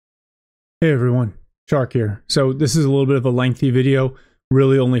Hey everyone, Shark here. So this is a little bit of a lengthy video,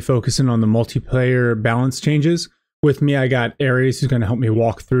 really only focusing on the multiplayer balance changes. With me, I got Aries who's going to help me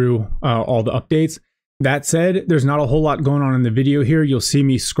walk through all the updates. That said, there's not a whole lot going on in the video here. You'll see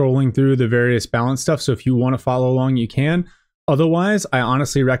me scrolling through the various balance stuff, so if you want to follow along, you can. Otherwise, I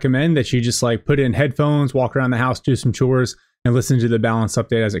honestly recommend that you just put in headphones, walk around the house, do some chores, and listen to the balance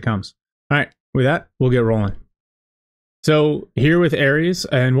update as it comes. All right, with that, we'll get rolling. So here with Aries,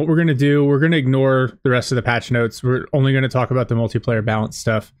 and what we're going to do, we're going to ignore the rest of the patch notes. We're only going to talk about the multiplayer balance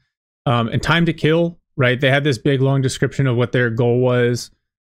stuff. And time to kill, right? They had this big long description of what their goal was.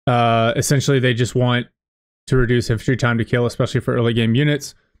 Essentially, they just want to reduce infantry time to kill, especially for early game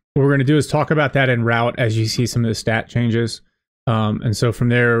units. What we're going to do is talk about that en route as you see some of the stat changes. And so from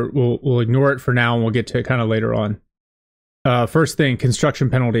there, we'll ignore it for now, and we'll get to it kind of later on. First thing, construction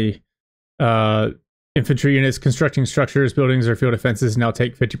penalty. Infantry units constructing structures, buildings, or field defenses now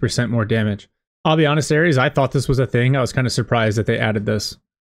take 50% more damage. I'll be honest, Aries, I thought this was a thing. I was kind of surprised that they added this.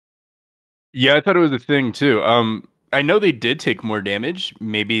 Yeah, I thought it was a thing too. I know they did take more damage.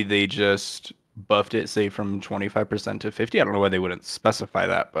 Maybe they just buffed it, say, from 25% to 50. I don't know why they wouldn't specify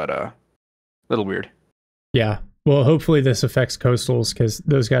that, but a little weird. Yeah. Well, hopefully this affects coastals because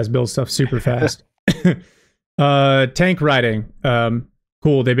those guys build stuff super fast. Tank riding.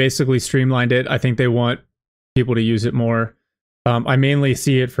 Cool. They basically streamlined it. I think they want people to use it more. I mainly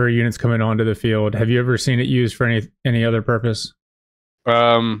see it for units coming onto the field. Have you ever seen it used for any other purpose?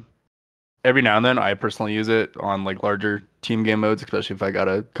 Every now and then, I personally use it on larger team game modes, especially if I got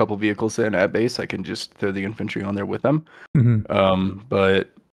a couple vehicles in at base. I can just throw the infantry on there with them. Mm-hmm. But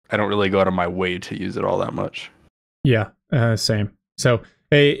I don't really go out of my way to use it all that much. Yeah, same. So,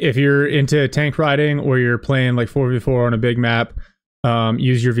 hey, if you're into tank riding or you're playing 4v4 on a big map,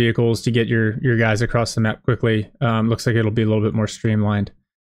 use your vehicles to get your guys across the map quickly. Looks like it'll be a little bit more streamlined.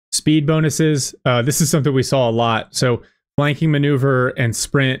 Speed bonuses. This is something we saw a lot. So flanking maneuver and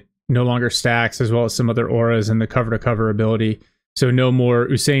sprint no longer stacks, as well as some other auras and the cover to cover ability. So no more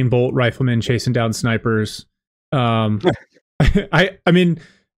Usain Bolt riflemen chasing down snipers. I mean,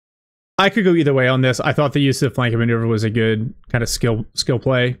 I could go either way on this. I thought the use of flanking maneuver was a good kind of skill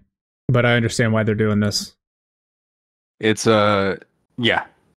play, but I understand why they're doing this. It's yeah.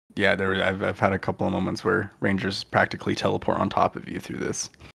 I've had a couple of moments where Rangers practically teleport on top of you through this.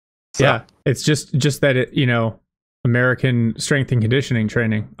 So. Yeah, it's just that it, American strength and conditioning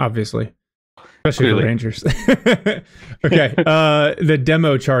training, obviously, especially for Rangers. Okay, the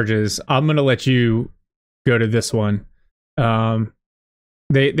demo charges. I'm gonna let you go to this one.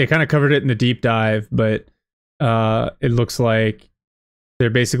 They kind of covered it in the deep dive, but it looks like they're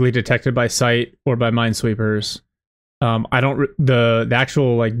basically detected by sight or by minesweepers. The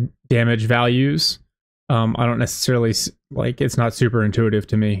actual damage values. I don't necessarily it's not super intuitive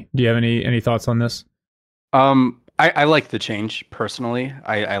to me. Do you have any thoughts on this? I like the change personally.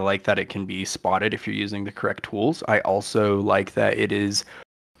 I like that it can be spotted if you're using the correct tools. I also like that it is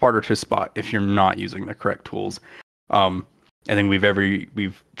harder to spot if you're not using the correct tools. I think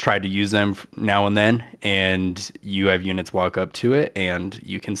we've tried to use them now and then, and you have units walk up to it and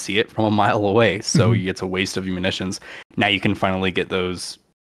you can see it from a mile away. So it's a waste of your munitions. Now you can finally get those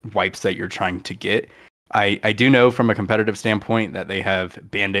wipes that you're trying to get. I do know from a competitive standpoint that they have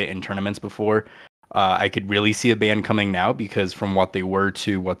banned it in tournaments before. I could really see a ban coming now, because from what they were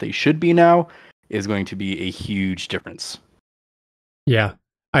to what they should be now is going to be a huge difference. Yeah.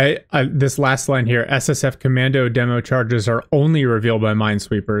 I this last line here, SSF commando demo charges are only revealed by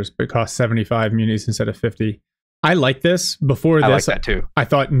minesweepers, but cost 75 munis instead of 50. I like this. Before this, I like that too. I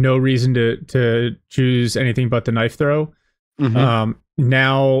thought no reason to choose anything but the knife throw.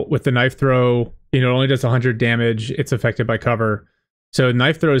 Now with the knife throw, it only does 100 damage. It's affected by cover. So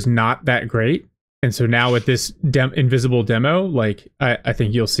knife throw is not that great. And so now with this invisible demo, I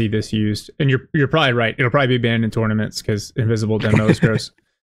think you'll see this used. And you're probably right. It'll probably be banned in tournaments because invisible demo is gross.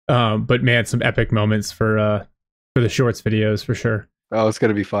 But man, some epic moments for the shorts videos for sure. Oh, it's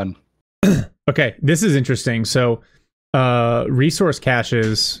gonna be fun. Okay, this is interesting. So resource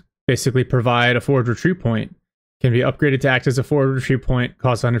caches basically provide a forward retreat point, can be upgraded to act as a forward retreat point,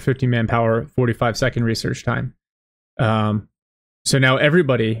 costs 150 manpower, 45-second research time. So now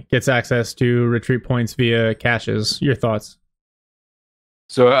everybody gets access to retreat points via caches. Your thoughts?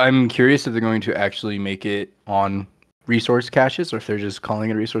 So I'm curious if they're going to actually make it on resource caches, or if they're just calling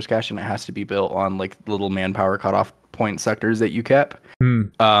it a resource cache and it has to be built on little manpower cutoff point sectors that you kept.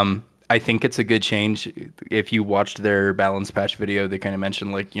 I think it's a good change. If you watched their balance patch video, they kind of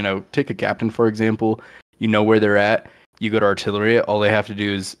mentioned take a captain, for example, where they're at, you go to artillery, all they have to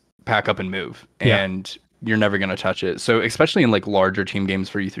do is pack up and move. Yeah. And you're never gonna touch it. So especially in like larger team games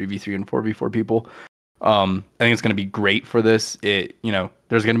for E3v3 and 4v4 people, I think it's gonna be great for this.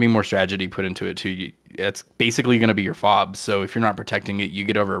 There's gonna be more strategy put into it too. It's basically gonna be your fob. So if you're not protecting it, you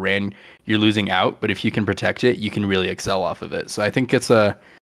get overran, you're losing out. But if you can protect it, you can really excel off of it. So I think it's a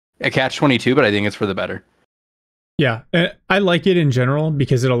catch-22, but I think it's for the better. Yeah, I like it in general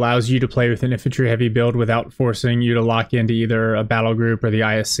because it allows you to play with an infantry heavy build without forcing you to lock into either a battle group or the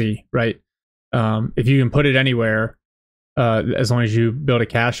ISC, right? If you can put it anywhere, as long as you build a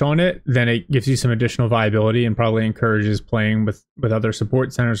cache on it, then it gives you some additional viability and probably encourages playing with other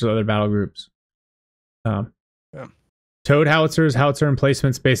support centers or other battle groups. Towed howitzers, howitzer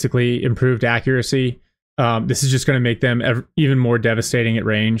emplacements, basically improved accuracy. This is just going to make them even more devastating at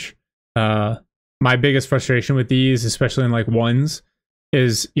range. My biggest frustration with these, especially in like ones,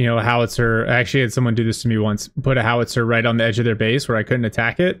 is, a howitzer. I actually had someone do this to me once, put a howitzer right on the edge of their base where I couldn't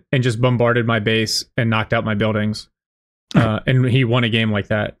attack it and just bombarded my base and knocked out my buildings. And he won a game like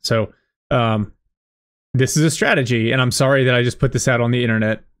that. So this is a strategy, and I'm sorry that I just put this out on the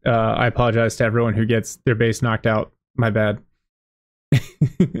internet. I apologize to everyone who gets their base knocked out. My bad.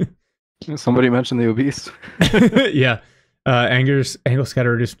 Somebody mentioned the obese. Yeah. Angle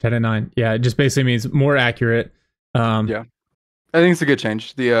scatter reduced from 10 to 9. Yeah, it just basically means more accurate. Yeah, I think it's a good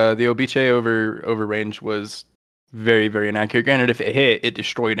change. The Obiche over range was very, very inaccurate. Granted, if it hit, it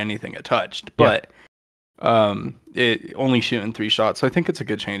destroyed anything it touched, but it only shooting 3 shots. So I think it's a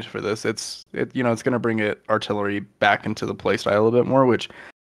good change for this. It's going to bring artillery back into the play style a little bit more, which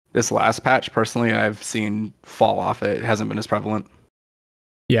this last patch, personally, I've seen fall off. It hasn't been as prevalent.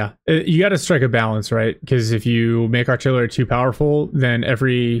 Yeah, you got to strike a balance, right? Because if you make artillery too powerful, then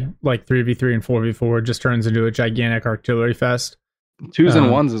every like 3v3 and 4v4 just turns into a gigantic artillery fest. 2s and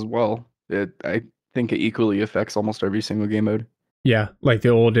 1s as well. I think it equally affects almost every single game mode. Yeah, like the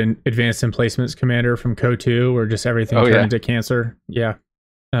old advanced emplacements commander from CoH3, where just everything turned into cancer. Yeah.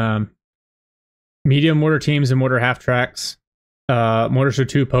 Medium mortar teams and mortar half tracks. Mortars are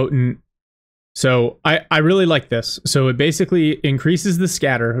too potent. So I really like this. So it basically increases the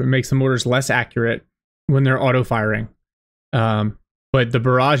scatter. It makes the mortars less accurate when they're auto firing. But the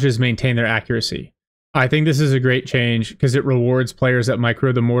barrages maintain their accuracy. I think this is a great change because it rewards players that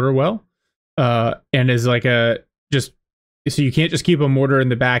micro the mortar well. And is like so you can't just keep a mortar in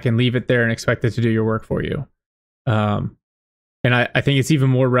the back and leave it there and expect it to do your work for you. And I think it's even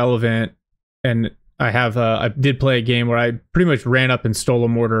more relevant. And I did play a game where I pretty much ran up and stole a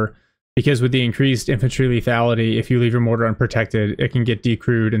mortar, because with the increased infantry lethality, if you leave your mortar unprotected, it can get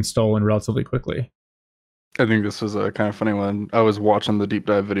decrewed and stolen relatively quickly. I think this was a kind of funny one. I was watching the deep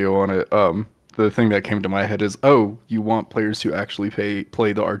dive video on it. The thing that came to my head is, you want players to actually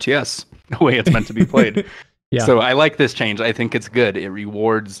play the RTS the way it's meant to be played. Yeah. So I like this change. I think it's good. It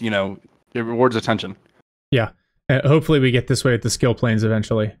rewards, attention. Yeah. Hopefully we get this way with the skill planes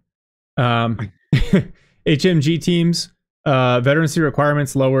eventually. HMG teams, veterancy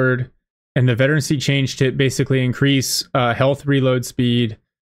requirements lowered, and the veterancy changed to basically increase health reload speed,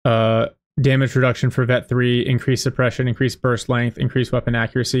 damage reduction for Vet 3, increase suppression, increase burst length, increase weapon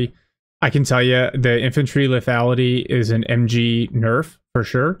accuracy. I can tell you the infantry lethality is an MG nerf for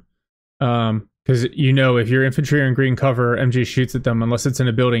sure. Because if your infantry are in green cover, MG shoots at them, unless it's in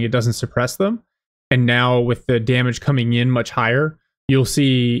a building, it doesn't suppress them. And now with the damage coming in much higher, you'll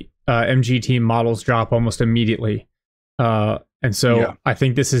see MG team models drop almost immediately. And so I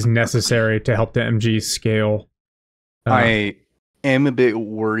think this is necessary to help the MG scale. I am a bit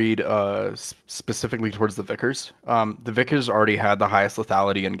worried specifically towards the Vickers. The Vickers already had the highest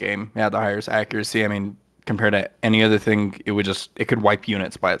lethality in game. It had the highest accuracy. I mean, compared to any other thing, it could wipe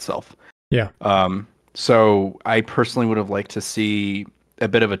units by itself. Yeah. So I personally would have liked to see a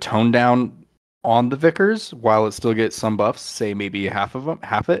bit of a tone down on the Vickers while it still gets some buffs, say maybe half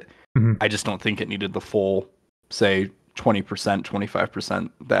it. Mm-hmm. I just don't think it needed the full, say, 20%, 25%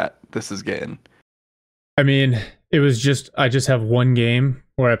 that this is getting. I mean, I just have one game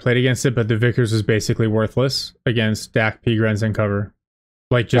where I played against it, but the Vickers was basically worthless against DAK P-Grens in cover.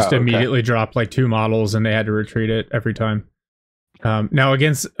 Like, just immediately dropped like 2 models and they had to retreat it every time. Now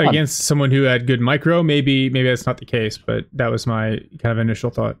against someone who had good micro, maybe that's not the case, but that was my kind of initial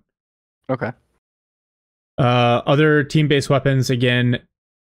thought. Okay. Other team-based weapons, again,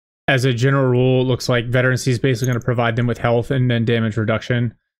 as a general rule, looks like veterancy is basically going to provide them with health and then damage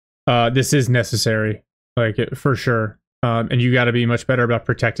reduction. This is necessary, for sure. And you got to be much better about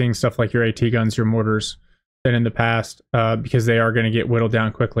protecting stuff like your AT guns, your mortars, than in the past, because they are going to get whittled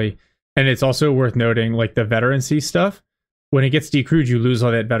down quickly. And it's also worth noting, like the veterancy stuff, when it gets decrewed, you lose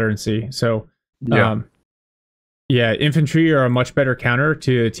all that veterancy. So, infantry are a much better counter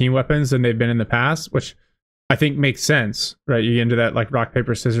to team weapons than they've been in the past, which I think makes sense, right? You get into that like rock,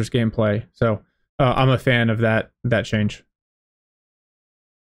 paper, scissors gameplay. So I'm a fan of that change.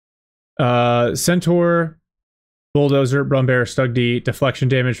 Centaur, Bulldozer, Brumbear, Stug D, deflection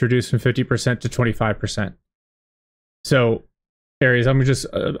damage reduced from 50% to 25%. So, Aries, I'm just,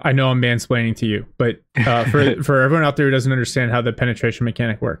 I know I'm mansplaining to you, but for everyone out there who doesn't understand how the penetration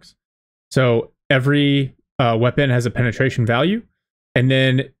mechanic works. So, every weapon has a penetration value. And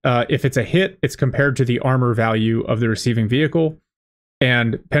then if it's a hit, it's compared to the armor value of the receiving vehicle.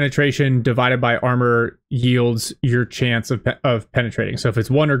 And penetration divided by armor yields your chance of penetrating. So if it's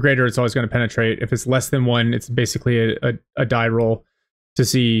 1 or greater, it's always going to penetrate. If it's less than 1, it's basically a die roll to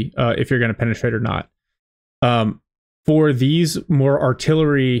see if you're going to penetrate or not. For these more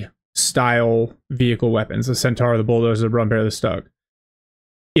artillery style vehicle weapons, the Centaur, the Bulldozer, the Brumbear, the Stug,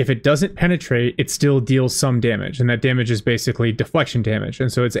 if it doesn't penetrate, it still deals some damage. And that damage is basically deflection damage.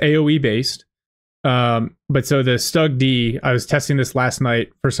 And so it's AoE based. But so the Stug D, I was testing this last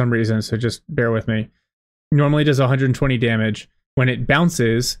night for some reason, so just bear with me. Normally does 120 damage. When it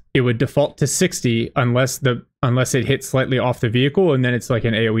bounces, it would default to 60 unless it hits slightly off the vehicle, and then it's like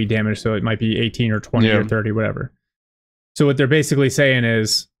an AoE damage, so it might be 18 or 20 or 30, whatever. So what they're basically saying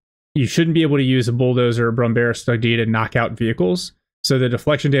is you shouldn't be able to use a Bulldozer, or Brumbear, or Stug D to knock out vehicles, so the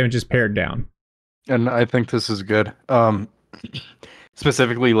deflection damage is pared down. And I think this is good.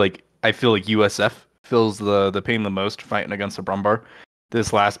 Specifically, like, I feel like USF feels the pain the most fighting against the Brumbar.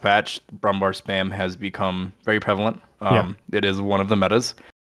 This last patch, Brumbar spam has become very prevalent. It is one of the metas.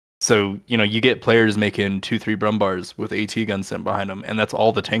 So, you get players making 2-3 Brumbars with AT guns sent behind them, and that's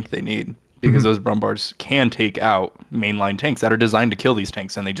all the tank they need. Because those Brumbars can take out mainline tanks that are designed to kill these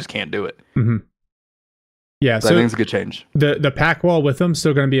tanks, and they just can't do it. Yeah, so I think it's a good change. The pack wall with them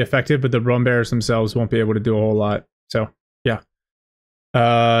still going to be effective, but the Brumbears themselves won't be able to do a whole lot. So, yeah.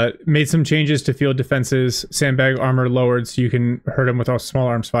 Made some changes to field defenses. Sandbag armor lowered so you can hurt him with a small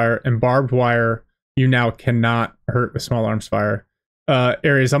arms fire. And barbed wire, you now cannot hurt with small arms fire.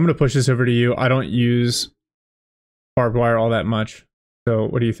 Aries, I'm going to push this over to you. I don't use barbed wire all that much. So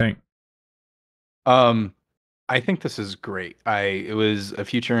what do you think? I think this is great. It was a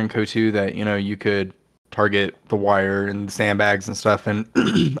feature in CoH3 that, you could target the wire and the sandbags and stuff. And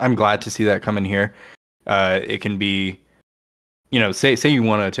I'm glad to see that come in here. It can be, say you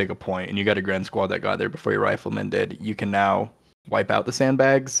want to take a point and you got a Grand Squad that got there before your riflemen did. You can now wipe out the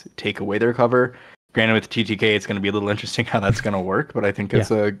sandbags, take away their cover. Granted, with TTK, it's going to be a little interesting how that's going to work, but I think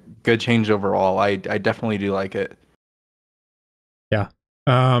it's a good change overall. I definitely do like it. Yeah.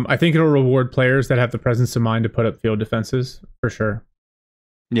 I think it'll reward players that have the presence of mind to put up field defenses, for sure.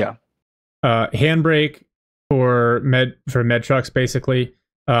 Yeah. Handbrake for med trucks, basically.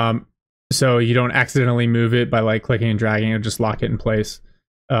 So you don't accidentally move it by like clicking and dragging and just lock it in place.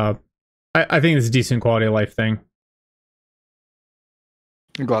 I think it's a decent quality of life thing.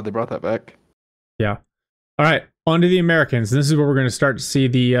 I'm glad they brought that back. Yeah. All right, on to the Americans. This is where we're going to start to see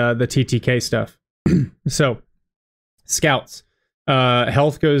the TTK stuff. So, Scouts.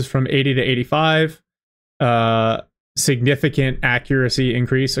 Health goes from 80 to 85. Significant accuracy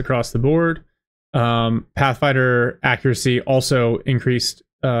increase across the board. Pathfinder accuracy also increased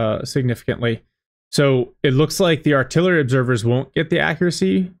significantly. So it looks like the artillery observers won't get the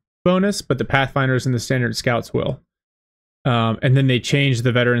accuracy bonus, but the Pathfinders and the standard scouts will. And then they changed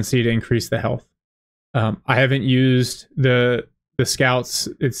the veterancy to increase the health. I haven't used the scouts.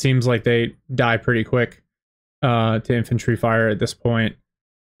 It seems like they die pretty quick to infantry fire at this point.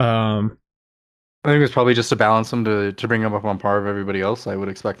 I think it's probably just to balance them to bring them up on par with everybody else. I would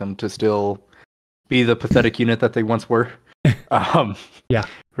expect them to still be the pathetic unit that they once were. Yeah.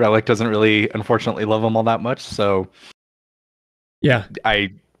 Relic doesn't really, unfortunately, love them all that much. So, yeah,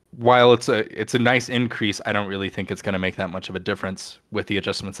 while it's a nice increase, I don't really think it's going to make that much of a difference with the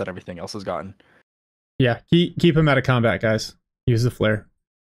adjustments that everything else has gotten. Yeah, keep them out of combat, guys. Use the flare,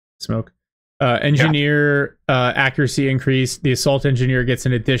 smoke. Engineer accuracy increase. The assault engineer gets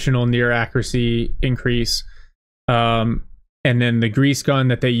an additional near accuracy increase, and then the grease gun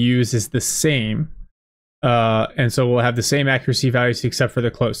that they use is the same. And so we'll have the same accuracy values except for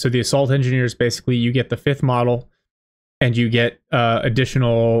the close. So the assault engineers, basically you get the 5th model and you get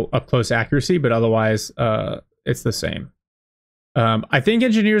additional up close accuracy, but otherwise it's the same. I think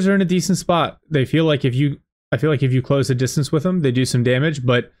engineers are in a decent spot. I feel like if you close the distance with them, they do some damage,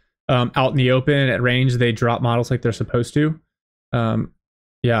 but out in the open at range, they drop models like they're supposed to.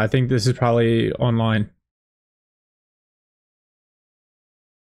 Yeah, I think this is probably online.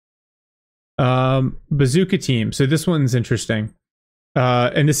 Bazooka team. So this one's interesting.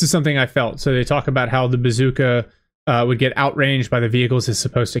 And this is something I felt. So they talk about how the bazooka would get outranged by the vehicles it's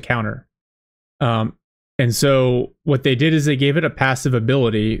supposed to counter. And And so what they did is they gave it a passive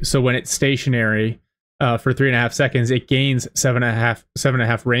ability. So when it's stationary for 3.5 seconds, it gains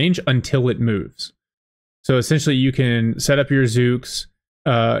 7.5 range until it moves. So essentially, you can set up your Zooks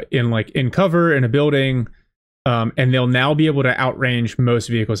in cover in a building, and they'll now be able to outrange most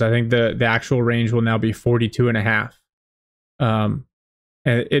vehicles. I think the actual range will now be 42.5. And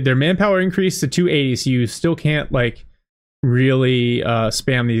their manpower increased to 280, so you still can't like really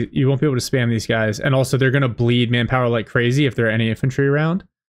spam these. You won't be able to spam these guys, and also they're going to bleed manpower like crazy if there are any infantry around.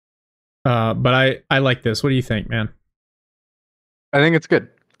 But I like this. What do you think, man? I think it's good.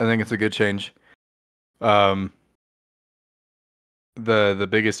 I think it's a good change. The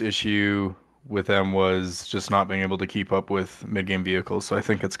biggest issue with them was just not being able to keep up with mid-game vehicles, so I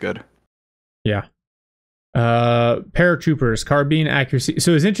think it's good. Yeah. Paratroopers, carbine accuracy.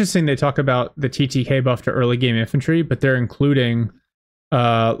 So it's interesting they talk about the TTK buff to early game infantry, but they're including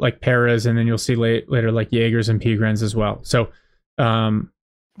like paras, and then you'll see later like Jaegers and Pigrens as well. So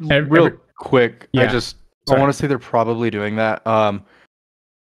real quick, yeah. I want to say they're probably doing that.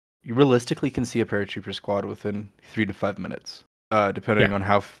 You realistically can see a paratrooper squad within 3 to 5 minutes, depending on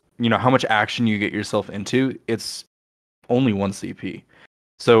how much action you get yourself into. It's only 1 CP.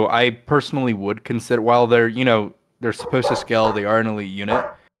 So I personally would consider, while they're supposed to scale, they are an elite unit.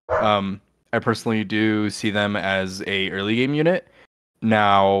 I personally do see them as a early game unit.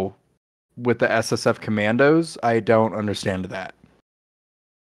 Now, with the SSF commandos, I don't understand that.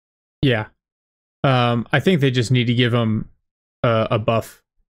 Yeah. I think they just need to give them a buff,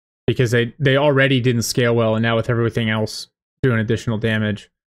 because they already didn't scale well, and now with everything else doing additional damage,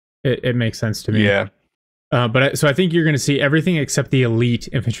 it makes sense to me. Yeah. So I think you're going to see everything except the elite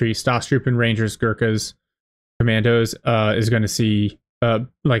infantry, Stosstroop, Rangers, Gurkhas, Commandos, is going to see,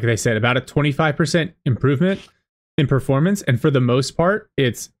 like they said, about a 25% improvement in performance. And for the most part,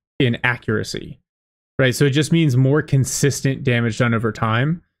 it's in accuracy, right? So it just means more consistent damage done over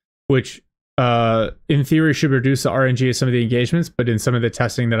time, which in theory should reduce the RNG of some of the engagements. But in some of the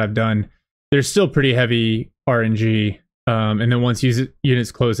testing that I've done, there's still pretty heavy RNG. And then once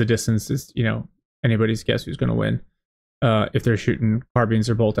units close the distance, it's, anybody's guess who's going to win if they're shooting carbines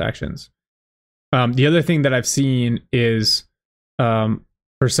or bolt actions. The other thing that I've seen is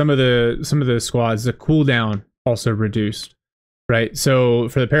for some of the squads, the cooldown also reduced, right? So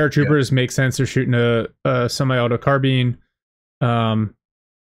for the paratroopers, makes sense. They're shooting a semi-auto carbine.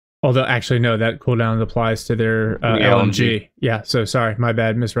 Although actually, no, that cooldown applies to their LMG. Yeah, so sorry, my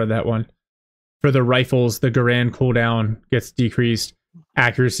bad, misread that one. For the rifles, the Garand cooldown gets decreased.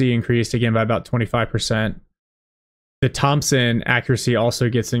 Accuracy increased again by about 25%. The Thompson accuracy also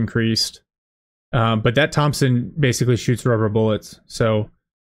gets increased, but that Thompson basically shoots rubber bullets, so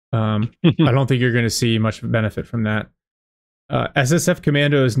I don't think you're going to see much benefit from that. SSF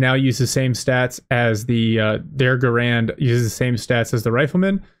Commandos now use the same stats as their Garand uses the same stats as the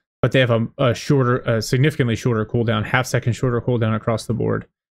Riflemen, but they have a significantly shorter cooldown, half-second shorter cooldown across the board,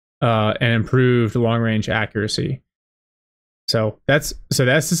 and improved long-range accuracy. So the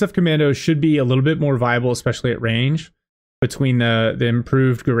SSF Commandos should be a little bit more viable, especially at range, between the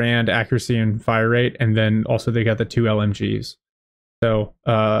improved Garand accuracy and fire rate, and then also they got the 2 LMGs. So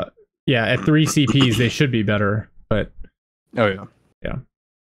at 3 CPs they should be better, but yeah.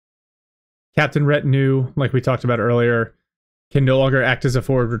 Captain Retinue, like we talked about earlier, can no longer act as a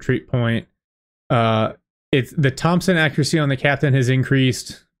forward retreat point. It's the Thompson accuracy on the captain has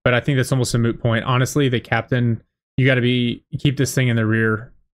increased, but I think that's almost a moot point. Honestly, the captain, you got to keep this thing in the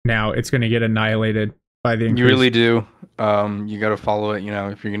rear now. It's going to get annihilated by the increase. You really do. You got to follow it.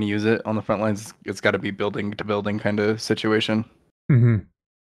 If you're going to use it on the front lines, it's got to be building to building kind of situation. Mm-hmm.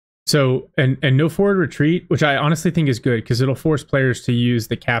 So, and no forward retreat, which I honestly think is good, because it'll force players to use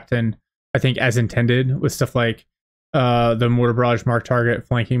the captain, I think, as intended, with stuff like the mortar barrage, mark target,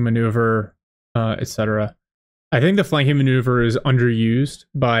 flanking maneuver, etc. I think the flanking maneuver is underused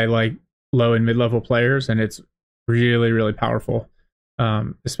by like low and mid-level players, and it's really, really powerful,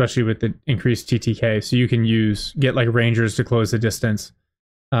 especially with the increased TTK. So you can get like Rangers to close the distance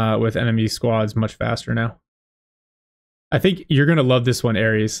with enemy squads much faster now. I think you're going to love this one,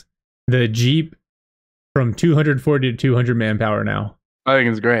 Aries. The Jeep from 240 to 200 manpower now. I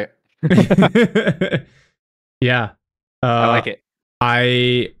think it's great. Yeah. I like it.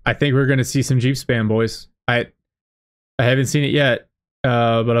 I think we're going to see some Jeep spam, boys. I haven't seen it yet,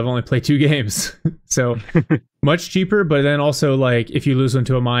 but I've only played 2 games. So much cheaper, but then also like if you lose one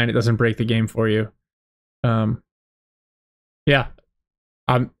to a mine, it doesn't break the game for you. Yeah.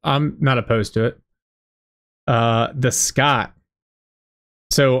 I'm not opposed to it. The Scott.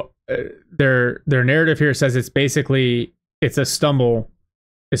 So their narrative here says it's a stumble.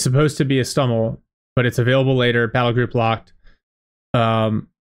 It's supposed to be a stumble, but it's available later, battle group locked. And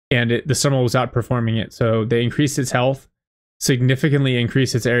the Summoner was outperforming it, so they increased its health, significantly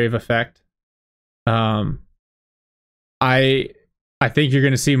increased its area of effect. I think you're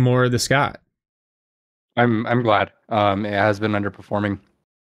going to see more of the Scott. I'm glad. It has been underperforming.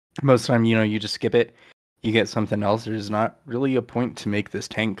 Most of the time, you just skip it. You get something else. There's not really a point to make this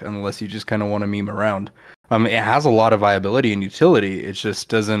tank unless you just kind of want to meme around. It has a lot of viability and utility. It just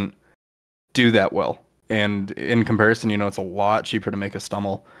doesn't do that well. And in comparison, it's a lot cheaper to make a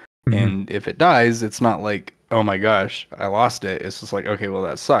Stummel. Mm-hmm. And if it dies, it's not like, oh my gosh, I lost it. It's just like, okay, well,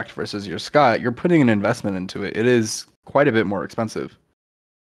 that sucked. Versus your Scott, you're putting an investment into it. It is quite a bit more expensive.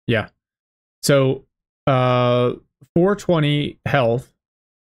 Yeah. So 420 health.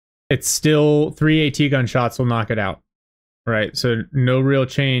 It's still 3 AT gunshots will knock it out. Right. So no real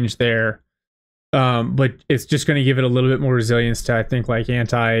change there. But it's just going to give it a little bit more resilience to, I think, like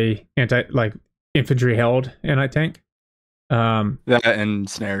anti like infantry held anti-tank. That and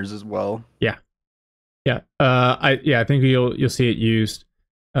snares as well. Yeah. I think you'll see it used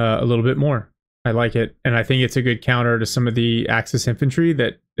a little bit more. I like it, and I think it's a good counter to some of the Axis infantry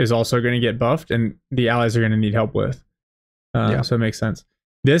that is also going to get buffed, and the allies are going to need help with. So it makes sense.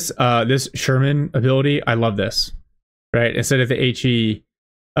 This Sherman ability, I love this. Right, instead of the HE,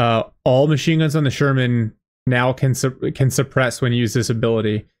 all machine guns on the Sherman now can suppress when you use this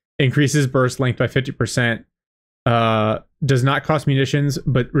ability. Increases burst length by 50%. Does not cost munitions,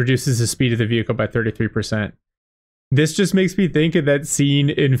 but reduces the speed of the vehicle by 33%. This just makes me think of that scene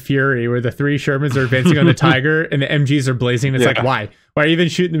in Fury where the 3 Shermans are advancing on the Tiger and the MGs are blazing. It's like, why? Why are you even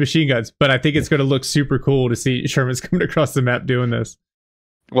shooting the machine guns? But I think it's going to look super cool to see Shermans coming across the map doing this.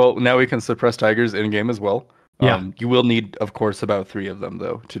 Well, now we can suppress Tigers in-game as well. Yeah. You will need, of course, about 3 of them,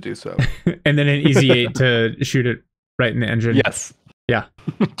 though, to do so. And then an easy 8 to shoot it right in the engine. Yes. Yeah.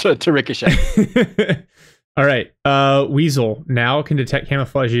 to ricochet. All right. Weasel now can detect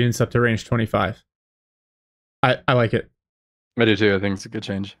camouflage units up to range 25. I like it. I do too. I think it's a good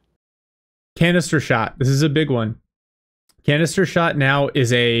change. Canister shot. This is a big one. Canister shot now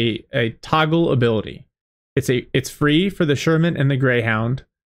is a toggle ability. It's free for the Sherman and the Greyhound.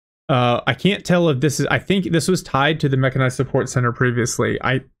 I can't tell if this is. I think this was tied to the Mechanized Support Center previously.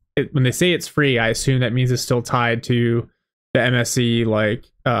 When they say it's free, I assume that means it's still tied to the MSC like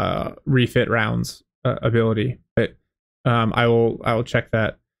refit rounds ability. But I will check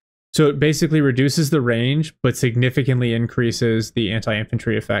that. So it basically reduces the range, but significantly increases the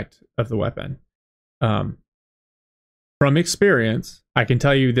anti-infantry effect of the weapon. From experience, I can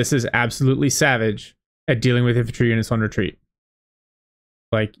tell you this is absolutely savage at dealing with infantry units on retreat.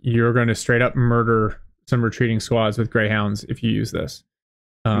 Like, you're going to straight up murder some retreating squads with Greyhounds if you use this.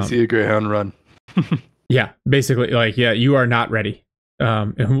 You see a Greyhound run. Yeah, basically, like, yeah, you are not ready.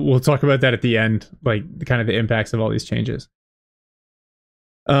 And we'll talk about that at the end, like kind of the impacts of all these changes.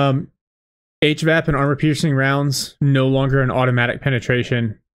 HVAP and armor piercing rounds no longer an automatic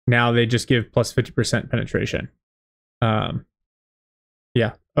penetration. Now they just give plus 50% penetration.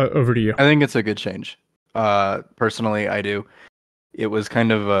 Yeah, over to you. I think it's a good change. Personally, I do. It was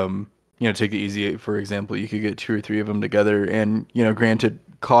kind of take the easy 8, for example. You could get 2 or 3 of them together, and granted,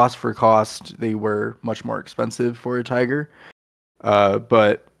 cost for cost, they were much more expensive for a Tiger.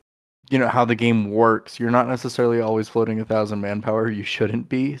 But how the game works, you're not necessarily always floating 1,000 manpower. You shouldn't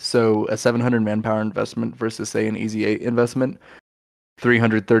be. So a 700 manpower investment versus, say, an easy 8 investment,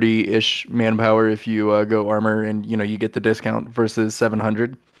 330-ish manpower if you go armor and you get the discount versus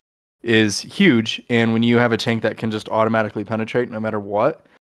 700 is huge. And when you have a tank that can just automatically penetrate no matter what,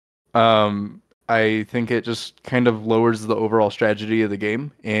 I think it just kind of lowers the overall strategy of the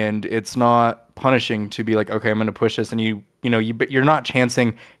game, and it's not punishing to be like, okay, I'm going to push this, and you're not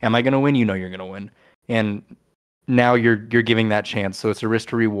chancing, am I going to win? You're going to win, and now you're giving that chance, so it's a risk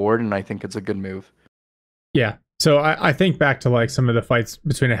to reward, and I think it's a good move. Yeah, so I think back to like some of the fights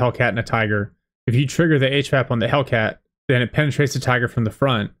between a Hellcat and a Tiger. If you trigger the HVAP on the Hellcat, then it penetrates the Tiger from the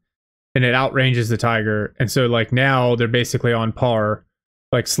front, and it outranges the Tiger, and so like now they're basically on par,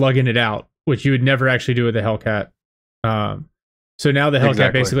 like slugging it out, which you would never actually do with the Hellcat. So now the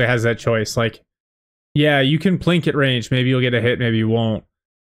Hellcat basically has that choice. Like, yeah, you can plink at range. Maybe you'll get a hit, maybe you won't.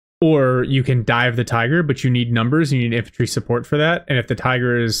 Or you can dive the Tiger, but you need numbers. You need infantry support for that. And if the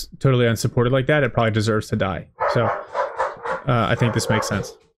Tiger is totally unsupported like that, it probably deserves to die. So I think this makes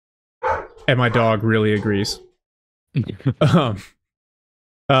sense. And my dog really agrees.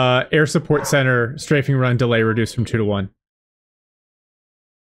 Air Support Center, strafing run delay reduced from 2 to 1.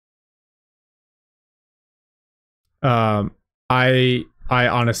 I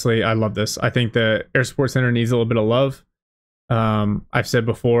honestly, I love this. I think the Air Support Center needs a little bit of love. I've said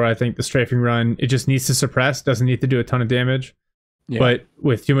before, I think the strafing run, it just needs to suppress, doesn't need to do a ton of damage. Yeah. But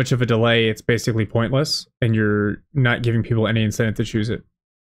with too much of a delay, it's basically pointless, and you're not giving people any incentive to choose it.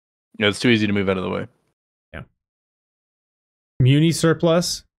 Yeah, it's too easy to move out of the way. Yeah. Muni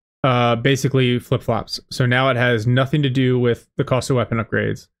surplus basically flip-flops. So now it has nothing to do with the cost of weapon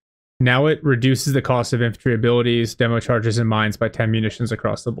upgrades. Now it reduces the cost of infantry abilities, demo charges, and mines by 10 munitions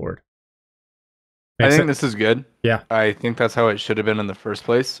across the board. I think this is good. Yeah. I think that's how it should have been in the first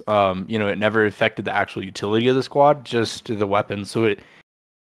place. It never affected the actual utility of the squad, just the weapons. So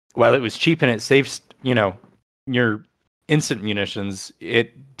while it was cheap and it saves, your instant munitions,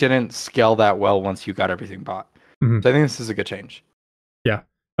 it didn't scale that well once you got everything bought. Mm-hmm. So I think this is a good change. Yeah.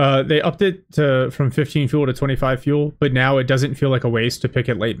 They upped it from 15 fuel to 25 fuel, but now it doesn't feel like a waste to pick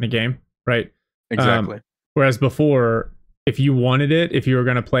it late in the game, right? Exactly. Whereas before, if you wanted it, if you were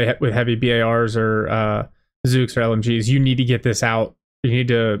going to play with heavy BARs or Zooks or LMGs, you need to get this out. You need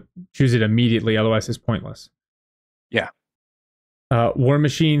to choose it immediately, otherwise it's pointless. Yeah. War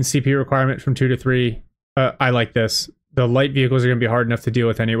Machine CP requirement from 2 to 3. I like this. The light vehicles are going to be hard enough to deal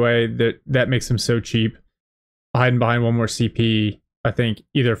with anyway. That makes them so cheap. Hiding behind one more CP, I think,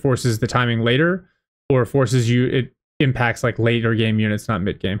 either forces the timing later or forces you. It impacts like later game units, not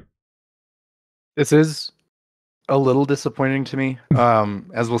mid game. This is a little disappointing to me,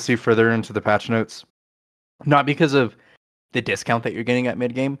 as we'll see further into the patch notes. Not because of the discount that you're getting at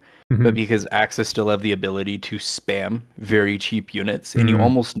mid game, but because Axis still have the ability to spam very cheap units, and you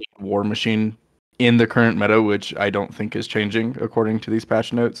almost need War Machine in the current meta, which I don't think is changing according to these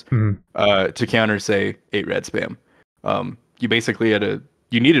patch notes, to counter, say, 8 red spam. You basically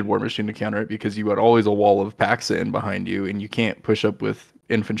you needed War Machine to counter it because you had always a wall of Paxa in behind you, and you can't push up with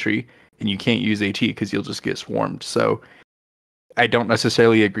infantry, and you can't use AT because you'll just get swarmed. So I don't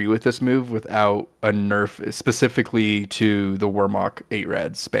necessarily agree with this move without a nerf specifically to the Warmock 8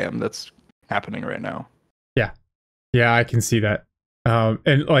 red spam that's happening right now. Yeah, I can see that.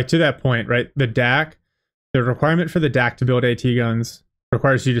 And like to that point, right? The DAK, the requirement for the DAK to build AT guns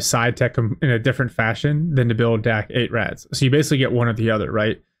requires you to side tech them in a different fashion than to build DAK 8 rads. So you basically get one or the other,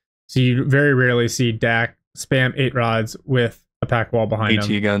 right? So you very rarely see DAK spam 8 rods with a pack wall behind AT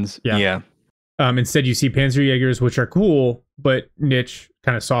them. guns. Yeah. Instead, you see Panzerjägers, which are cool, but niche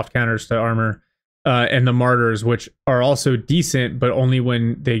kind of soft counters to armor, and the Martyrs, which are also decent, but only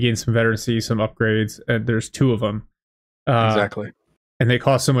when they gain some veterancy, some upgrades. There's 2 of them. Exactly. And they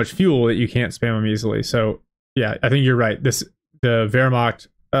cost so much fuel that you can't spam them easily. So yeah, I think you're right. The Wehrmacht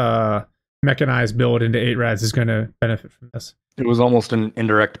mechanized build into 8 rads is going to benefit from this. It was almost an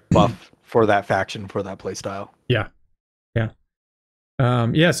indirect buff for that faction, for that playstyle. Yeah.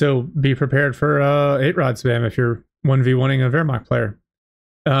 So be prepared for 8 rod spam if you're 1v1ing a Wehrmacht player.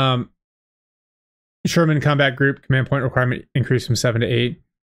 Sherman combat group command point requirement increased from 7 to 8.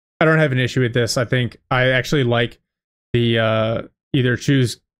 I don't have an issue with this. I think I actually like the either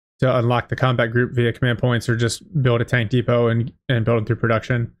choose to unlock the combat group via command points or just build a tank depot and build them through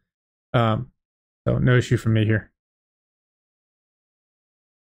production. So no issue from me here.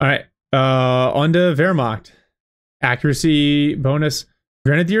 All right, on to Wehrmacht. Accuracy bonus.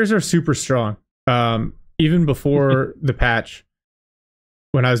 Grenadiers are super strong. Even before the patch,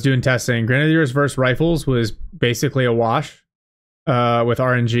 when I was doing testing, Grenadiers versus Rifles was basically a wash with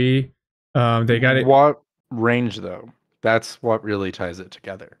RNG. They got it. What range though? That's what really ties it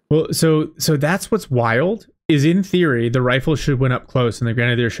together. Well, so that's what's wild. Is in theory the rifle should win up close and the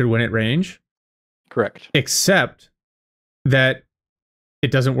Grenadier should win at range. Correct. Except that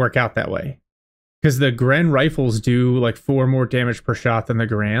it doesn't work out that way. Because the Gren rifles do like 4 more damage per shot than the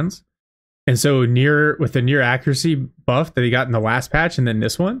Grans. And so with the near accuracy buff that they got in the last patch and then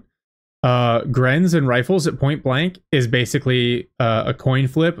this one, Grens and rifles at point blank is basically a coin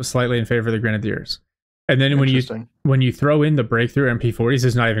flip slightly in favor of the Grenadiers. And then when you throw in the breakthrough MP40s,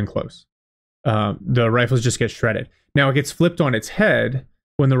 it's not even close. The rifles just get shredded. Now it gets flipped on its head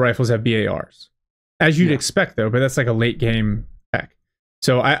when the rifles have BARs. As you'd expect though, but that's like a late game tech.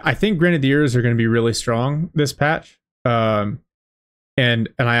 So I think Grenadiers are going to be really strong this patch. And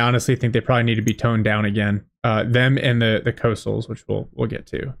I honestly think they probably need to be toned down again. Them and the Coastals, which we'll get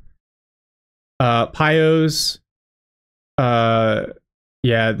to. Pyos,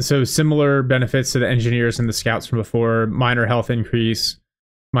 so similar benefits to the Engineers and the Scouts from before. Minor health increase,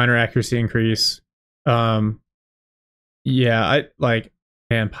 minor accuracy increase. Pyos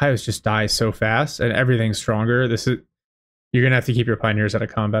just die so fast and everything's stronger. You're gonna have to keep your Pioneers out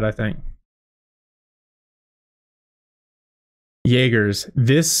of combat, I think. Jaegers,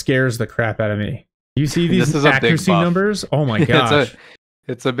 this scares the crap out of me. You see these accuracy numbers? Oh my gosh.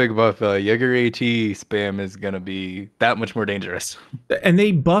 It's a big buff. Jaeger AT spam is gonna be that much more dangerous. And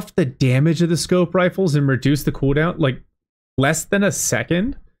they buffed the damage of the scope rifles and reduced the cooldown like less than a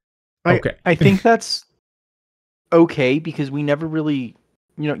second. Okay. I think that's okay because we never really,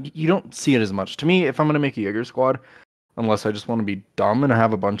 you don't see it as much. To me, if I'm gonna make a Jaeger squad, unless I just want to be dumb and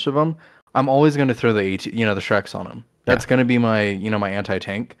have a bunch of them, I'm always gonna throw the AT, the Shreks on them. That's gonna be my, my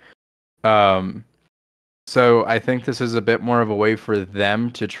anti-tank. So I think this is a bit more of a way for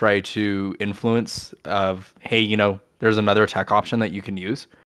them to try to influence of, hey, there's another attack option that you can use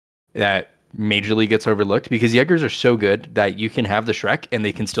that majorly gets overlooked because Jaegers are so good that you can have the Shrek and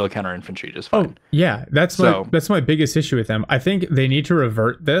they can still counter infantry just fine. Oh, yeah, that's my biggest issue with them. I think they need to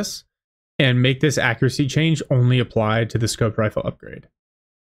revert this and make this accuracy change only apply to the scope rifle upgrade.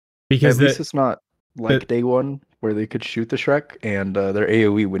 Because at least it's not like day one where they could shoot the Shrek and their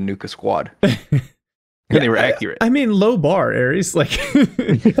AoE would nuke a squad. And they were accurate. I mean, low bar, Ares. Like,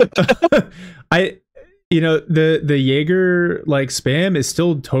 the Jaeger like spam is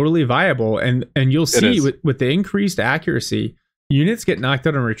still totally viable, and you'll see with the increased accuracy, units get knocked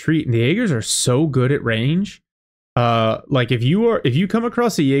out on retreat, and the Jaegers are so good at range. Like if you come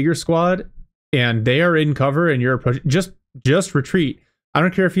across a Jaeger squad and they are in cover and you're approaching, just retreat. I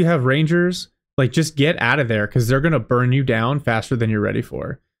don't care if you have Rangers, like just get out of there because they're gonna burn you down faster than you're ready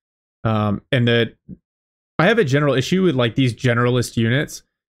for. I have a general issue with like these generalist units,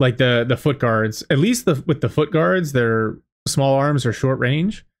 like the foot guards. At least with the foot guards, their small arms are short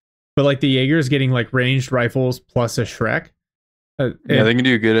range, but like the Jaegers getting like ranged rifles plus a Shrek. They can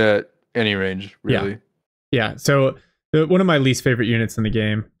do good at any range, really. Yeah. So one of my least favorite units in the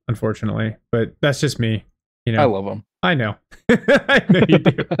game, unfortunately, but that's just me. I love them. I know. I know you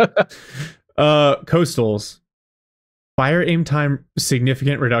do. Coastals, fire aim time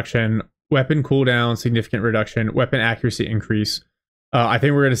significant reduction. Weapon cooldown, significant reduction. Weapon accuracy increase. I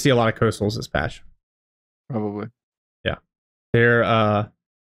think we're going to see a lot of coastals this patch. Probably. Yeah. They're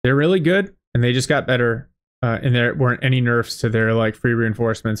really good, and they just got better. And there weren't any nerfs to their like free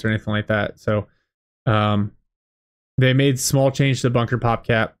reinforcements or anything like that. So they made small change to the bunker pop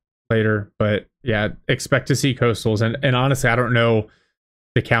cap later. But yeah, expect to see coastals. And honestly, I don't know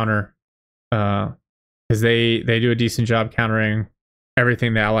the counter. Because they do a decent job countering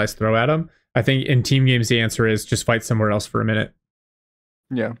everything the allies throw at them. I think in team games the answer is just fight somewhere else for a minute.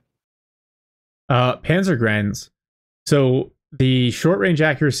 Yeah. Panzergrens. So the short range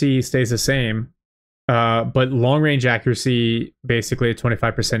accuracy stays the same, but long range accuracy basically a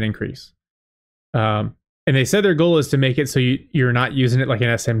 25% increase. And they said their goal is to make it so you're not using it like an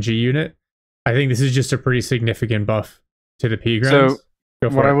SMG unit. I think this is just a pretty significant buff to the P-Grens. So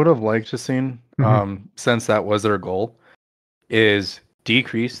what I would have liked to seen, since that was their goal, is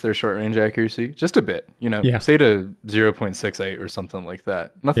decrease their short range accuracy just a bit, say to 0.68 or something like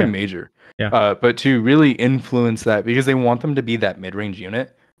that. Nothing major. Yeah. But to really influence that, because they want them to be that mid-range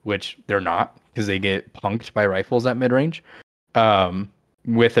unit, which they're not, because they get punked by rifles at mid-range.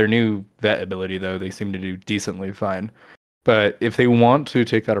 With their new vet ability, though, they seem to do decently fine. But if they want to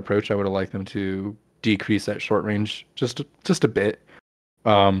take that approach, I would have liked them to decrease that short range just a bit.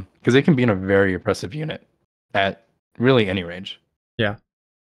 Because they can be in a very oppressive unit at really any range.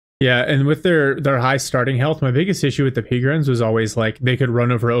 Yeah, and with their high starting health, my biggest issue with the P-Grens was always like they could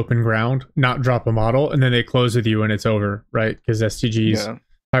run over open ground, not drop a model, and then they close with you and it's over, right? Because STG's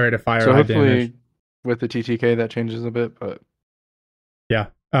high rate of fire, so high hopefully damage. With the TTK that changes a bit, but yeah,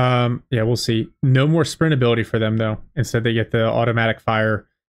 we'll see. No more sprint ability for them though. Instead, they get the automatic fire,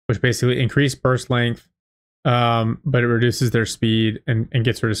 which basically increased burst length, but it reduces their speed and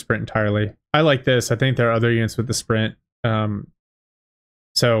gets rid of sprint entirely. I like this. I think there are other units with the sprint.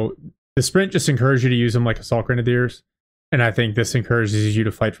 So the sprint just encourages you to use them like assault grenadiers, and I think this encourages you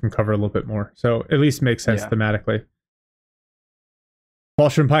to fight from cover a little bit more. So at least makes sense thematically.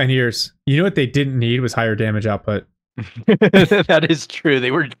 Fallstrom Pioneers, you know what they didn't need was higher damage output. That is true.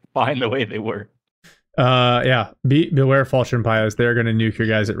 They were fine the way they were. Beware Fallstrom Pios. They're going to nuke your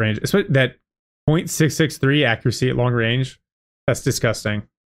guys at range. Especially that 0.663 accuracy at long range. That's disgusting.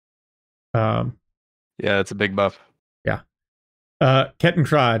 Yeah, it's a big buff. Yeah.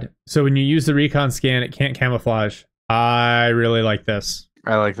 Kettenkrad. So when you use the recon scan, it can't camouflage. I really like this.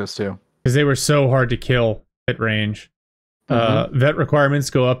 I like this too. Because they were so hard to kill at range. Vet requirements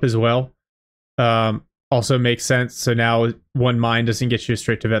go up as well. Also makes sense. So now one mine doesn't get you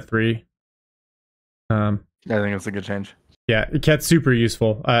straight to vet 3. I think it's a good change. Yeah, Ket's super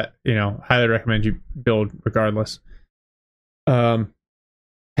useful. Highly recommend you build regardless.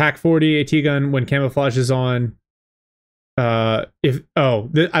 Pack 40 AT gun when camouflage is on. I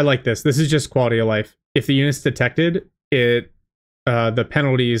like this. This is just quality of life. If the unit's detected, it the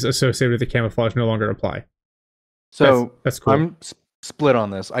penalties associated with the camouflage no longer apply. So that's cool. I'm split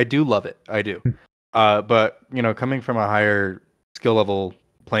on this. I do love it. I do. But coming from a higher skill level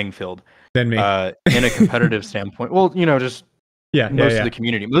playing field than me, in a competitive standpoint, well, just most of the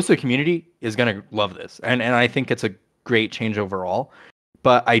community. Most of the community is gonna love this, and I think it's a great change overall.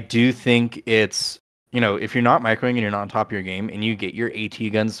 But I do think it's if you're not microing and you're not on top of your game, and you get your AT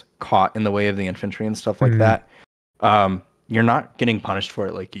guns caught in the way of the infantry and stuff like that, you're not getting punished for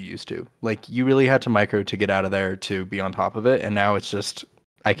it like you used to. Like, you really had to micro to get out of there to be on top of it, and now it's just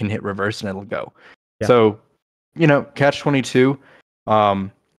I can hit reverse and it'll go. Yeah. So, catch-22.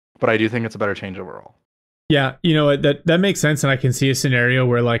 But I do think it's a better change overall. Yeah, that makes sense, and I can see a scenario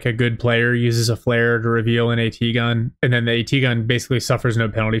where like a good player uses a flare to reveal an AT gun, and then the AT gun basically suffers no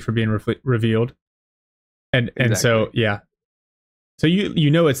penalty for being revealed. And exactly. So yeah, so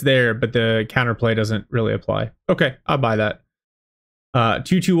it's there, but the counterplay doesn't really apply. Okay, I'll buy that.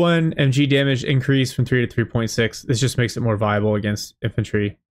 221 MG damage increase from 3 to 3.6. This just makes it more viable against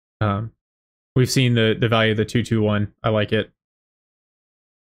infantry. We've seen the value of the 221. I like it.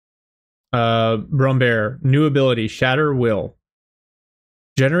 Brumbear, new ability, Shatter Will.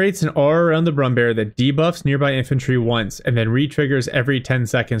 Generates an aura around the Brumbear that debuffs nearby infantry once and then re-triggers every 10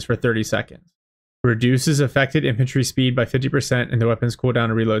 seconds for 30 seconds. Reduces affected infantry speed by 50% and the weapon's cooldown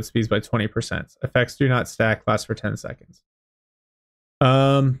and reload speeds by 20%. Effects do not stack, lasts for 10 seconds.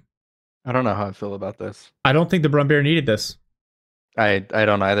 I don't know how I feel about this. I don't think the Brumbear needed this. I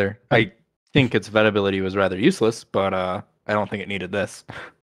don't either. I think its vet ability was rather useless, but I don't think it needed this.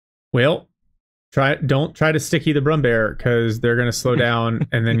 Well, don't try to sticky the Brumbear because they're going to slow down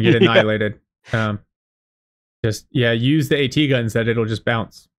and then get annihilated. Use the AT guns that it'll just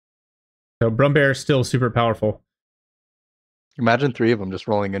bounce. So Brumbear is still super powerful. Imagine 3 of them just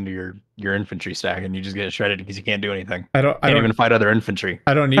rolling into your infantry stack and you just get shredded because you can't do anything. I don't even fight other infantry.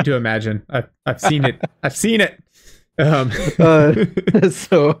 I don't need to imagine. I've seen it. I've seen it.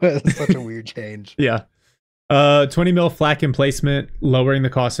 So it's such a weird change. Yeah. 20 mil flak emplacement, lowering the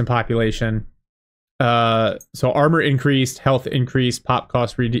cost in population. So armor increased, health increased, pop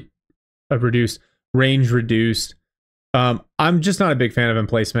cost reduced, range reduced. I'm just not a big fan of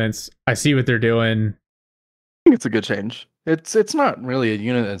emplacements. I see what they're doing. I think it's a good change. It's not really a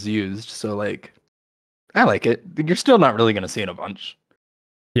unit that's used, so like I like it. You're still not really going to see it a bunch.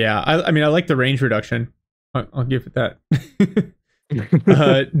 Yeah, I mean I like the range reduction. I'll give it that.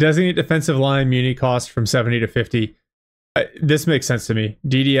 Designate defensive line immunity cost from 70 to 50. This makes sense to me.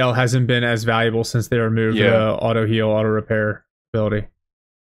 DDL hasn't been as valuable since they removed the auto heal, auto repair ability.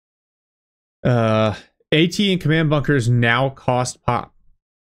 AT and command bunkers now cost pop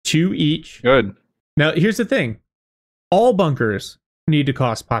 2 each. Good. Now here's the thing: all bunkers need to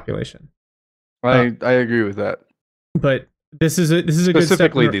cost population. I agree with that. But this is a good step.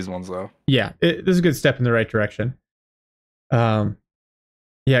 Specifically these ones though. Yeah, this is a good step in the right direction. Yeah,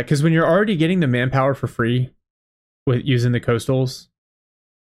 because when you're already getting the manpower for free with using the coastals,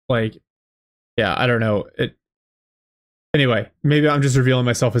 like, yeah, I don't know. Anyway, maybe I'm just revealing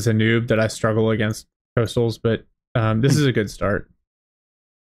myself as a noob that I struggle against coastals, but this is a good start.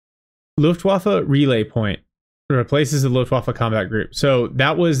 Luftwaffe relay point replaces the Luftwaffe combat group. So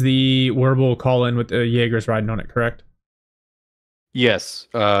that was the Werble call-in with the Jaegers riding on it, correct? Yes.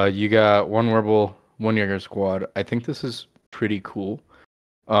 You got 1 Werble, 1 Jaeger squad. I think this is pretty cool.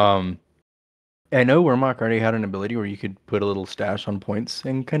 I know Wehrmacht already had an ability where you could put a little stash on points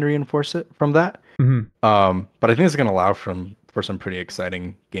and kind of reinforce it from that. Mm-hmm. But I think it's going to allow for some pretty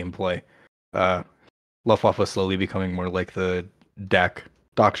exciting gameplay. Luftwaffe slowly becoming more like the DAK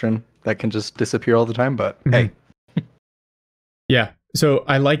doctrine that can just disappear all the time. But hey, yeah. So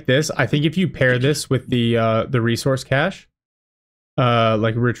I like this. I think if you pair this with the resource cache,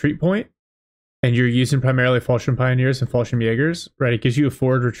 like a retreat point, and you're using primarily Fallschirm Pioneers and Fallschirm Jaegers, right? It gives you a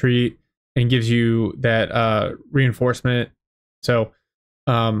forward retreat and gives you that reinforcement. So,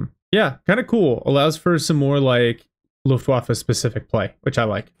 yeah, kind of cool. Allows for some more like Luftwaffe specific play, which I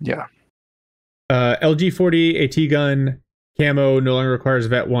like. Yeah. LG-40 AT gun camo no longer requires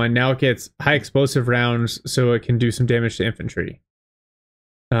Vet 1. Now it gets high explosive rounds, so it can do some damage to infantry.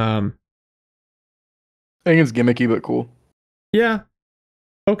 I think it's gimmicky but cool. Yeah.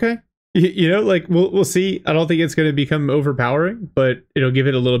 Okay. Like we'll see. I don't think it's going to become overpowering, but it'll give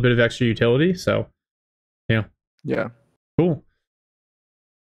it a little bit of extra utility. So, yeah. Yeah. Cool.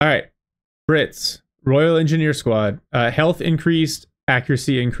 All right. Brits, Royal Engineer Squad. Health increased,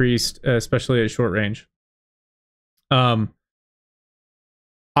 accuracy increased, especially at short range. I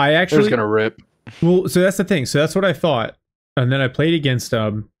actually... It's going to rip. Well, so that's the thing. So that's what I thought. And then I played against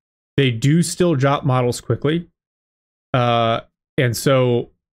them. They do still drop models quickly. And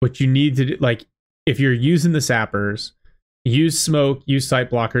so what you need to do, like, if you're using the sappers, use smoke, use sight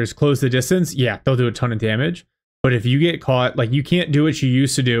blockers, close the distance, yeah, they'll do a ton of damage. But if you get caught, like, you can't do what you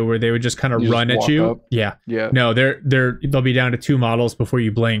used to do where they would just kind of run at you. Up. Yeah. No, they'll be down to 2 models before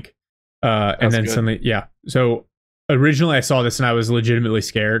you blink. And then suddenly, yeah. So originally I saw this and I was legitimately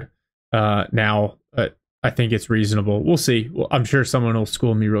scared. Now I think it's reasonable. We'll see. Well, I'm sure someone will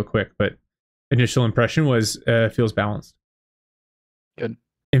school me real quick, but initial impression was feels balanced. Good.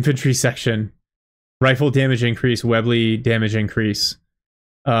 Infantry section, rifle damage increase, Webley damage increase,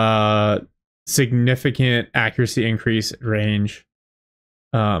 significant accuracy increase at range,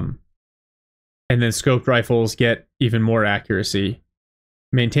 and then scoped rifles get even more accuracy.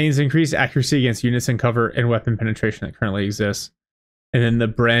 Maintains increased accuracy against units in cover and weapon penetration that currently exists. And then the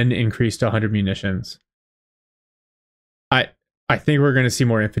Bren increased to 100 munitions. I think we're going to see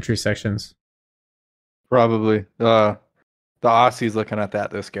more infantry sections. Probably. The Aussies looking at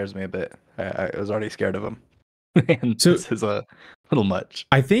that, though, scares me a bit. I was already scared of them. And so, this is a little much.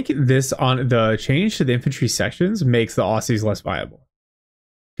 I think this on the change to the infantry sections makes the Aussies less viable.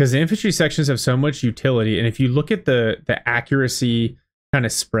 Because the infantry sections have so much utility. And if you look at the accuracy kind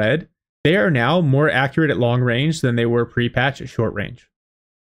of spread, they are now more accurate at long range than they were pre-patch at short range.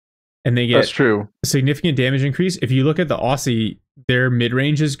 And they get That's true. A significant damage increase. If you look at the Aussie, their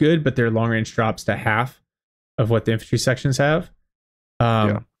mid-range is good, but their long range drops to half of what the infantry sections have.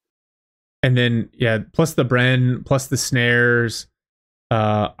 And then plus the Bren, plus the snares,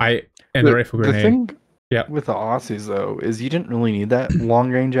 the rifle grenade. The thing with the Aussies though is you didn't really need that long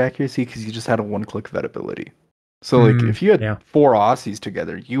range accuracy because you just had a 1-click vet ability. So like if you had 4 Aussies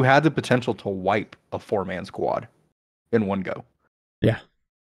together, you had the potential to wipe a 4-man squad in one go. Yeah.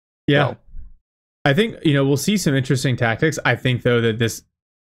 So, I think, we'll see some interesting tactics. I think though that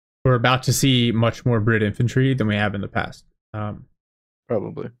we're about to see much more Brit infantry than we have in the past.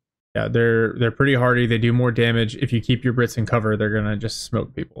 Probably. Yeah, they're pretty hardy. They do more damage. If you keep your Brits in cover, they're gonna just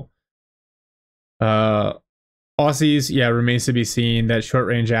smoke people. Aussies, remains to be seen. That short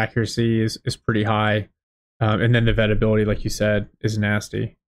range accuracy is pretty high. And then the vet ability, like you said, is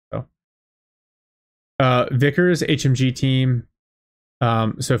nasty. So Vickers HMG team.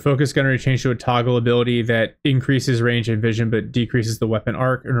 So focus gunnery changed to a toggle ability that increases range and vision but decreases the weapon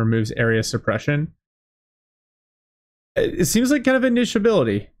arc and removes area suppression. It seems like kind of a niche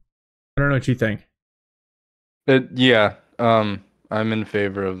ability. I don't know what you think. I'm in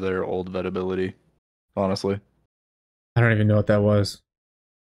favor of their old vet ability, honestly. I don't even know what that was.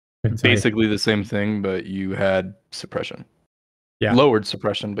 Basically the same thing, but you had suppression. Yeah. Lowered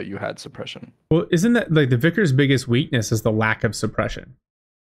suppression, but you had suppression. Well, isn't that like the Vickers' biggest weakness is the lack of suppression,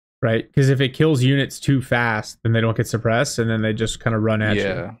 right? Because if it kills units too fast, then they don't get suppressed, and then they just kind of run at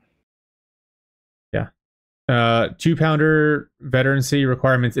you. Yeah. 2-pounder veterancy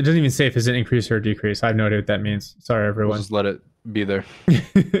requirements. It doesn't even say if it's an increase or a decrease. I have no idea what that means. Sorry, everyone. We'll just let it be there.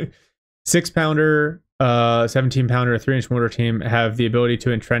 6-pounder, 17-pounder, 3-inch mortar team have the ability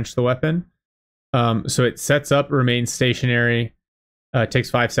to entrench the weapon. So it sets up, remains stationary. It takes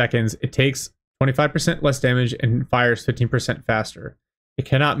 5 seconds. It takes 25% less damage and fires 15% faster. It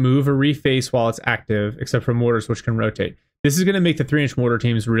cannot move or reface while it's active, except for mortars, which can rotate. This is going to make the 3-inch mortar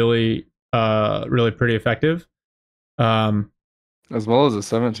teams really pretty effective. As well as the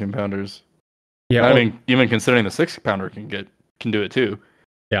 17-pounders. Yeah, I mean, even considering the 6-pounder can do it too.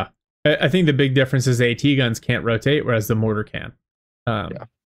 Yeah, I think the big difference is the AT guns can't rotate, whereas the mortar can.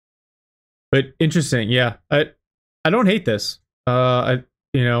 But interesting. Yeah, I don't hate this. It's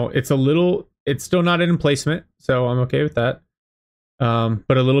still not an emplacement, so I'm okay with that.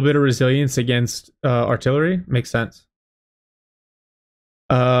 But a little bit of resilience against artillery makes sense.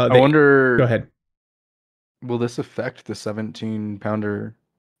 I wonder. Go ahead. Will this affect the 17-pounder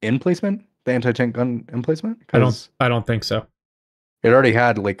emplacement, the anti-tank gun emplacement? I don't think so. It already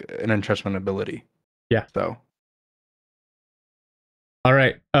had like an entrenchment ability. Yeah. So. All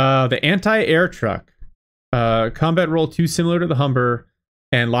right. The anti-air truck. Combat role too similar to the Humber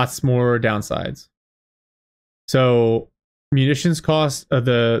and lots more downsides. So munitions cost of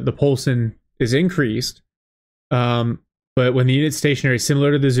the Polson is increased. But when the unit's stationary,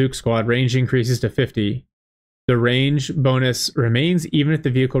 similar to the Zook squad, range increases to 50. The range bonus remains even if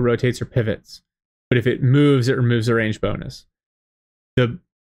the vehicle rotates or pivots. But if it moves, it removes the range bonus. The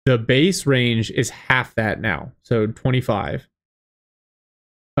base range is half that now, so 25.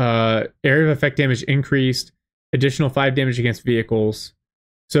 Area of effect damage increased, additional 5 damage against vehicles.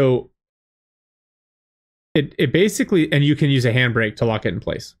 So it basically, and you can use a handbrake to lock it in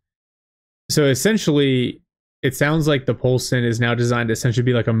place. So essentially, it sounds like the Polson is now designed to essentially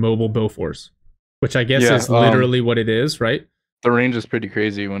be like a mobile Bofors, which I guess is literally what it is, right? The range is pretty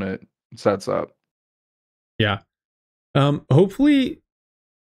crazy when it sets up. Yeah. Hopefully,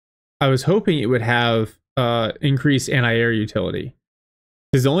 I was hoping it would have increased anti-air utility.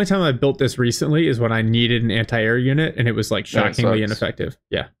 Because the only time I built this recently is when I needed an anti-air unit, and it was like shockingly ineffective.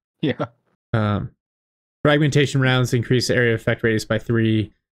 Yeah. Yeah. Fragmentation rounds increase the area effect radius by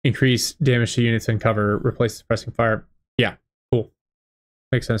 3, increase damage to units and cover, replace suppressing fire. Yeah, cool.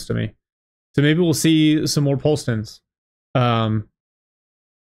 Makes sense to me. So maybe we'll see some more Polstons. Yeah.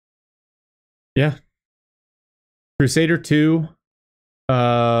 Crusader 2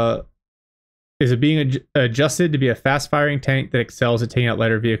 is it being adjusted to be a fast-firing tank that excels at taking out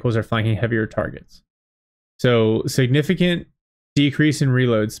lighter vehicles or flanking heavier targets. So significant decrease in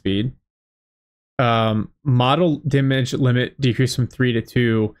reload speed. Model damage limit decreased from 3 to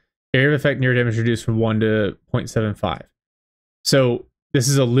 2. Area of effect near damage reduced from 1 to 0.75. So this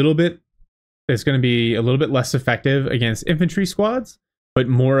is it's going to be a little bit less effective against infantry squads, but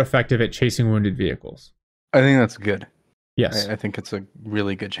more effective at chasing wounded vehicles. I think that's good. Yes. I think it's a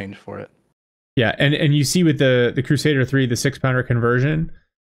really good change for it. Yeah, and you see with the Crusader 3, the 6-pounder conversion,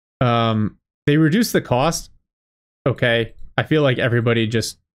 they reduced the cost. Okay, I feel like everybody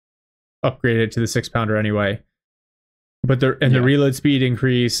just upgraded it to the 6-pounder anyway. But the reload speed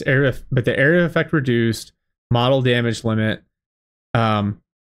increased, but the area effect reduced, model damage limit.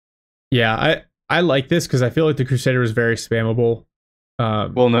 Yeah, I like this because I feel like the Crusader is very spammable.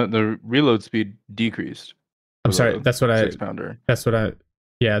 Well, no, the reload speed decreased. I'm sorry, that's what 6-pounder.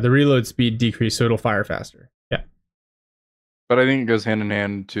 Yeah, the reload speed decreased, so it'll fire faster. Yeah. But I think it goes hand in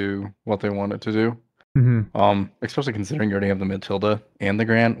hand to what they want it to do. Mm-hmm. Especially considering you already have the Matilda and the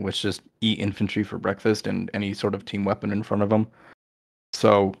Grant, which just eat infantry for breakfast and any sort of team weapon in front of them.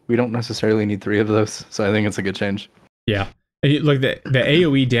 So we don't necessarily need 3 of those. So I think it's a good change. Yeah. Like the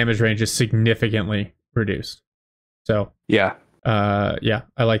AoE damage range is significantly reduced. So yeah, I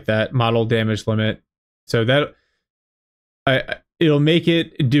like that model damage limit. So that it'll make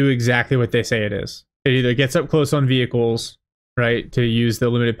it do exactly what they say it is. It either gets up close on vehicles, right, to use the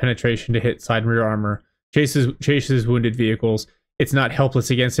limited penetration to hit side and rear armor, chases wounded vehicles. It's not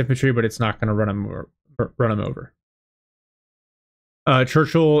helpless against infantry, but it's not going to run them over.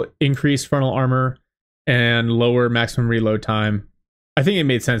 Churchill increased frontal armor and lower maximum reload time. I think it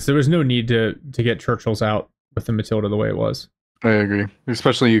made sense. There was no need to get Churchills out with the Matilda the way it was. I agree.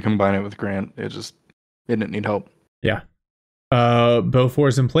 Especially you combine it with Grant. It didn't need help. Yeah.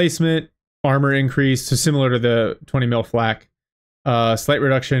 Bofors emplacement, armor increase, so similar to the 20 mil flak. Slight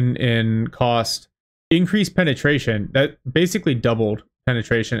reduction in cost, increased penetration. That basically doubled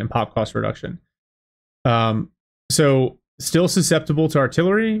penetration and pop cost reduction. So still susceptible to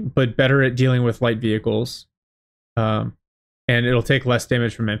artillery, but better at dealing with light vehicles. And it'll take less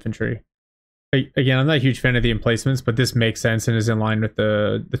damage from infantry. Again, I'm not a huge fan of the emplacements, but this makes sense and is in line with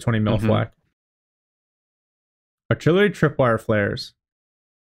the 20 mil flak. Artillery tripwire flares.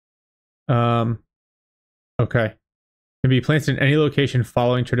 Okay. Can be planted in any location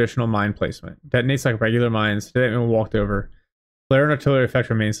following traditional mine placement. Detonates like regular mines. Detonate when walked over. Flare and artillery effect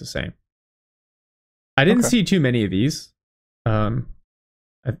remains the same. I didn't see too many of these. But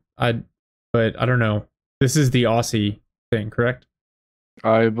I don't know. This is the Aussie thing, correct?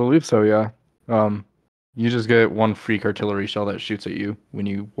 I believe so, yeah. You just get one freak artillery shell that shoots at you when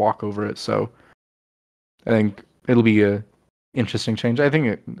you walk over it, so I think it'll be a interesting change. I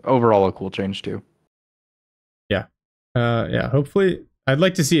think overall a cool change too. Yeah. Yeah, hopefully I'd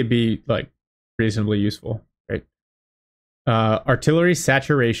like to see it be like reasonably useful, right? Artillery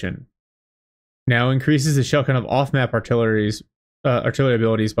saturation now increases the shell count of off-map artillery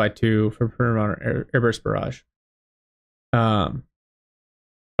abilities by 2 for per amount of airburst barrage.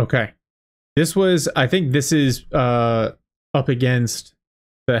 Okay. I think this is up against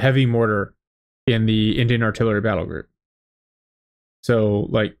the heavy mortar in the Indian Artillery Battle Group. So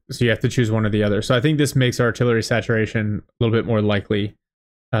you have to choose one or the other. So I think this makes artillery saturation a little bit more likely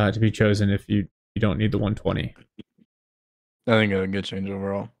to be chosen if you don't need the 120. I think a good change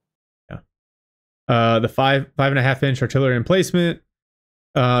overall. Yeah. The 5.5 inch artillery emplacement.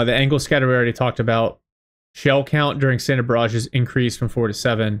 The angle scatter we already talked about. Shell count during standard barrages increased from 4 to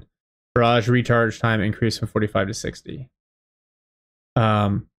 7. Barrage recharge time increased from 45 to 60.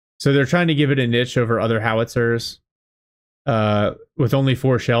 So they're trying to give it a niche over other howitzers. With only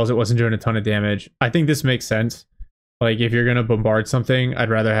 4 shells, it wasn't doing a ton of damage. I think this makes sense. Like, if you're going to bombard something, I'd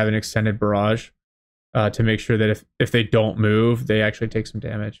rather have an extended barrage to make sure that if they don't move, they actually take some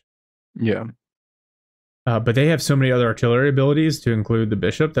damage. Yeah. But they have so many other artillery abilities, to include the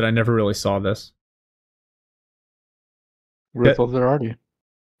bishop, that I never really saw this. They're already.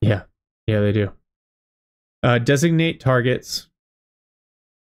 Yeah. Yeah, they do. Designate targets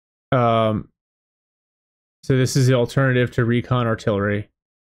So this is the alternative to recon artillery.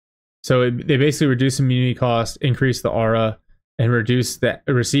 So they basically reduce immunity cost, increase the aura, and reduce the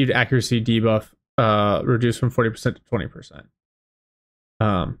received accuracy debuff, reduced from 40% to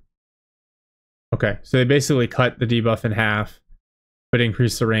 20%. Okay, so they basically cut the debuff in half, but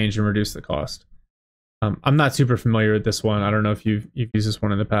increase the range and reduce the cost. I'm not super familiar with this one. I don't know if you've used this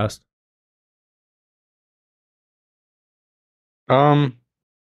one in the past. Not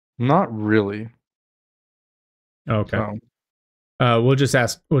really. Okay. We'll just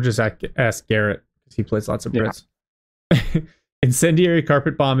ask Garrett because he plays lots of Brits. Yeah. Incendiary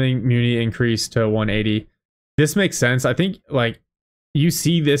carpet bombing immunity increased to 180. This makes sense. I think like you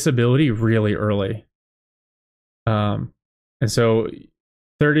see this ability really early. And so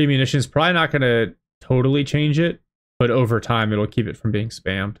 30 munitions probably not going to totally change it, but over time it'll keep it from being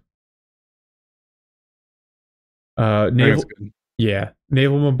spammed. Naval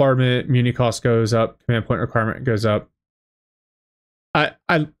bombardment immunity cost goes up, command point requirement goes up. I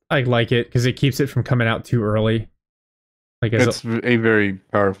like it because it keeps it from coming out too early. Like it's a very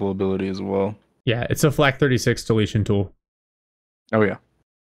powerful ability as well. Yeah, it's a Flak 36 deletion tool. Oh yeah.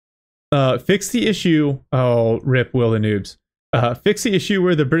 Fix the issue. Oh, rip Will the noobs. Fix the issue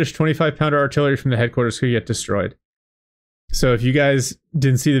where the British 25-pounder artillery from the headquarters could get destroyed. So if you guys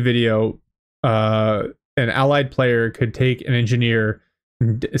didn't see the video, an allied player could take an engineer,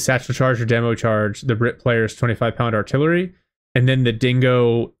 satchel charge or demo charge the Brit player's 25-pound artillery, and then the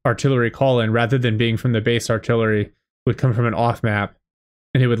Dingo artillery call-in, rather than being from the base artillery, would come from an off-map,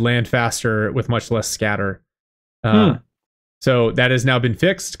 and it would land faster with much less scatter. So that has now been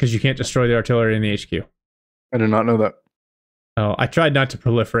fixed because you can't destroy the artillery in the HQ. I did not know that. Oh, I tried not to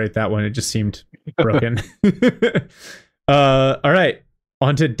proliferate that one. It just seemed broken. All right.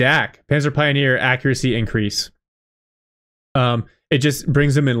 On to DAK. Panzer Pioneer accuracy increase. It just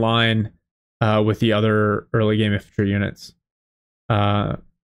brings them in line with the other early game infantry units.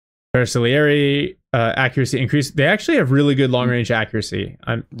 Persilieri accuracy increase. They actually have really good long range accuracy.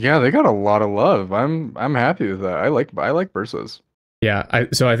 Yeah, they got a lot of love. I'm happy with that. I like Bursas. Yeah,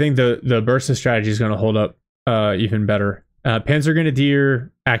 so I think the Bursa strategy is going to hold up even better. Panzer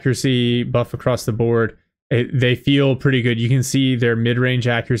Grenadier accuracy buff across the board. They feel pretty good. You can see their mid-range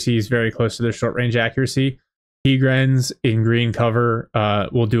accuracy is very close to their short-range accuracy. T-Grens in green cover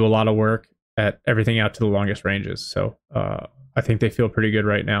will do a lot of work at everything out to the longest ranges. So I think they feel pretty good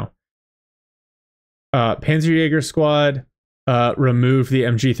right now. Panzerjäger squad remove the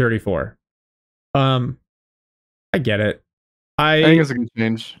MG34. I get it. I think it's a good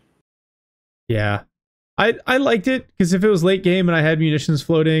change. Yeah. I liked it because if it was late game and I had munitions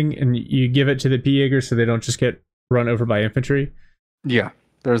floating and you give it to the P-Jäger so they don't just get run over by infantry. Yeah,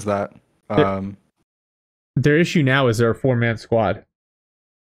 there's that. Their issue now is they're a 4-man squad.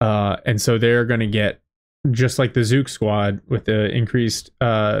 And so they're going to get, just like the Zook squad with the increased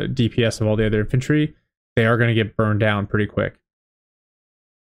DPS of all the other infantry, they are going to get burned down pretty quick.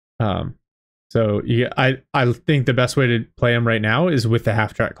 So I think the best way to play them right now is with the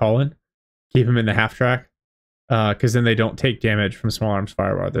half-track call-in. Keep them in the half-track. Because then they don't take damage from small arms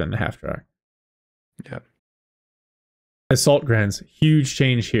fire rather than the half track. Yeah. Assault Grens, huge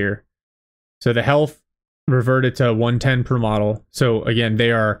change here. So the health reverted to 110 per model. So again, they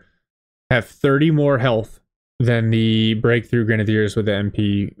have 30 more health than the Breakthrough Grenadiers with the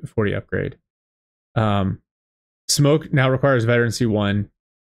MP40 upgrade. Smoke now requires veterancy 1.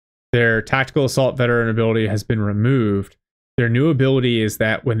 Their tactical assault veteran ability has been removed. Their new ability is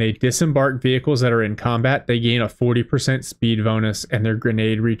that when they disembark vehicles that are in combat, they gain a 40% speed bonus and their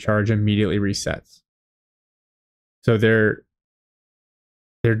grenade recharge immediately resets. So they're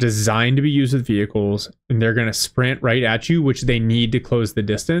designed to be used with vehicles, and they're going to sprint right at you, which they need to close the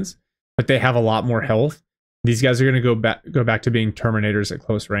distance, but they have a lot more health. These guys are going to go back to being Terminators at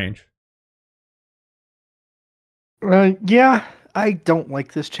close range. Yeah, I don't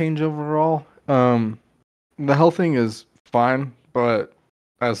like this change overall. The health thing is fine, but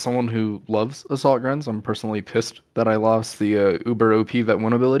as someone who loves Assault Grens, I'm personally pissed that I lost the Uber OP Vet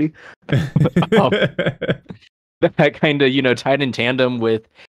 1 ability. That kind of, tied in tandem with,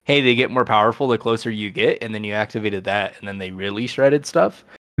 hey, they get more powerful the closer you get, and then you activated that, and then they really shredded stuff.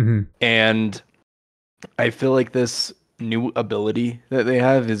 Mm-hmm. And I feel like this new ability that they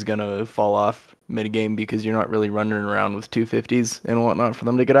have is going to fall off mid-game because you're not really running around with 250s and whatnot for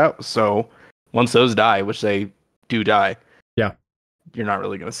them to get out. So once those die, which they do die, yeah, you're not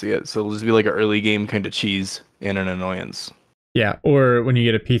really going to see it. So it'll just be like an early game kind of cheese and an annoyance. Yeah, or when you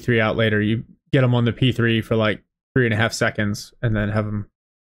get a P3 out later, you get them on the P3 for like 3.5 seconds and then have them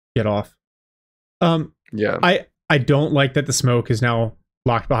get off. Yeah, I don't like that the smoke is now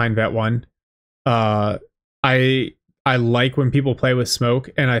locked behind vet 1. I like when people play with smoke,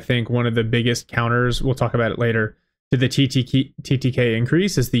 and I think one of the biggest counters, we'll talk about it later, to the TTK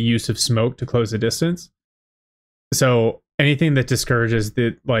increase is the use of smoke to close the distance. So anything that discourages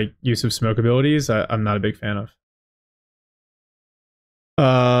the use of smoke abilities, I'm not a big fan of.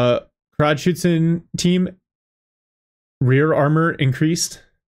 Crowdschützen team rear armor increased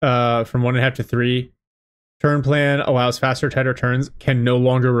from 1.5 to 3. Turn plan allows faster, tighter turns, can no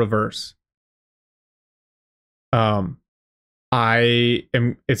longer reverse. It's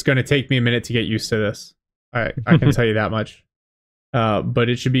going to take me a minute to get used to this. I can tell you that much. But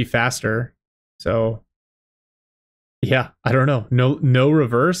it should be faster. So yeah, I don't know. No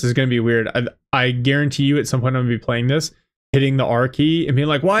reverse is going to be weird. I guarantee you at some point I'm going to be playing this, hitting the R key and being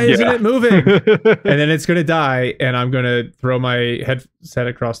like, why isn't it moving? And then it's going to die and I'm going to throw my headset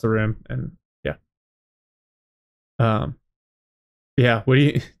across the room. And yeah. Yeah. What do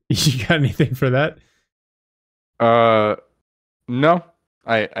you got anything for that? No.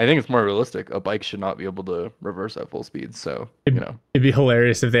 I think it's more realistic. A bike should not be able to reverse at full speed. So, it'd be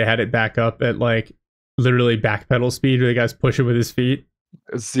hilarious if they had it back up at literally back pedal speed where the guy's pushing with his feet.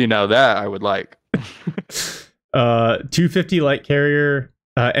 See, now that I would like. 250 light carrier,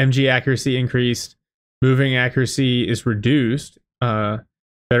 MG accuracy increased, moving accuracy is reduced,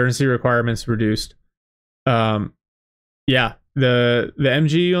 veterancy requirements reduced. Yeah, the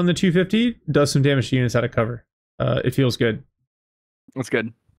MG on the 250 does some damage to units out of cover. It feels good. That's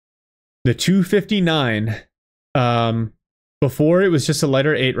good. The 259, before it was just a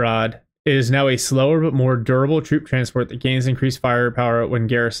lighter 8-rod, it is now a slower but more durable troop transport that gains increased firepower when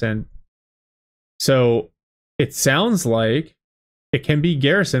garrisoned. So it sounds like it can be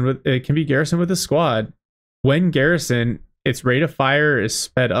garrisoned with a squad. When garrisoned, its rate of fire is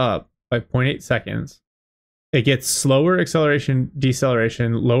sped up by 0.8 seconds. It gets slower acceleration,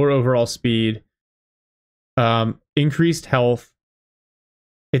 deceleration, lower overall speed, increased health.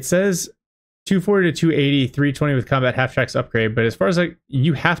 It says 240 to 280, 320 with combat half tracks upgrade, but as far as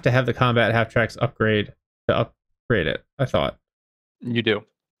you have to have the combat half tracks upgrade to upgrade it, I thought. You do.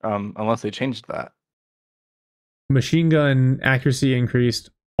 Unless they changed that. Machine gun accuracy increased.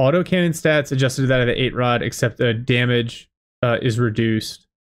 Autocannon stats adjusted to that of the 8-rod, except the damage is reduced.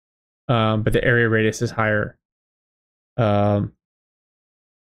 But the area radius is higher. And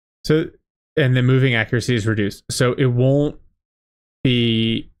the moving accuracy is reduced. So it won't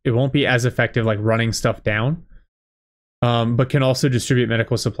be as effective running stuff down. But can also distribute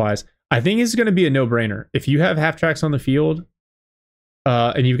medical supplies. I think it's going to be a no-brainer. If you have half tracks on the field,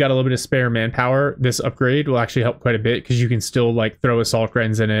 and you've got a little bit of spare manpower, this upgrade will actually help quite a bit because you can still throw assault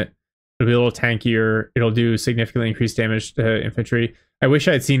grens in it. It'll be a little tankier. It'll do significantly increased damage to infantry. I wish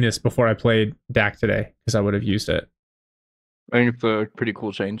I had seen this before I played DAK today because I would have used it. I think it's a pretty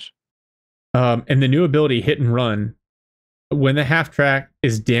cool change. And the new ability, Hit and Run, when the half track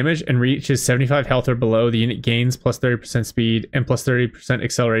is damaged and reaches 75 health or below, the unit gains plus 30% speed and plus 30%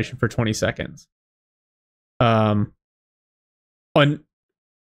 acceleration for 20 seconds.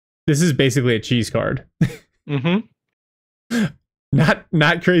 This is basically a cheese card. Mm-hmm.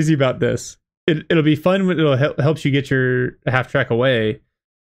 Not crazy about this. It'll be fun when helps you get your half track away,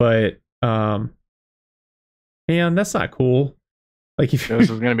 but man, that's not cool. If this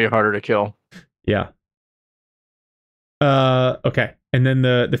is going to be harder to kill. Yeah. Okay, and then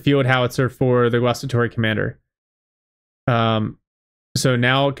the field howitzer for the Guastatori commander. So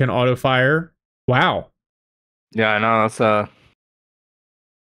now it can auto fire. Wow. Yeah, I know that's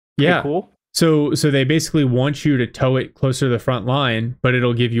yeah, cool. So they basically want you to tow it closer to the front line, but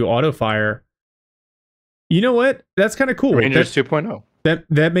it'll give you auto fire. You know what? That's kind of cool. Rangers 2.0.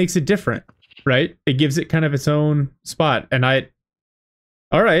 That makes it different, right? It gives it kind of its own spot. And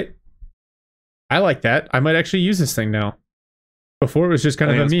all right, I like that. I might actually use this thing now. Before it was just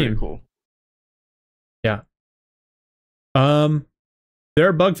kind of a meme. Cool. Yeah. There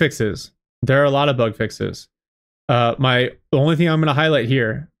are bug fixes. There are a lot of bug fixes. The only thing I'm going to highlight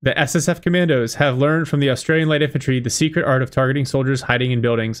here, the SSF commandos have learned from the Australian light infantry the secret art of targeting soldiers hiding in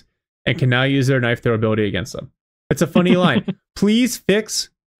buildings and can now use their knife throw ability against them. It's a funny line. Please fix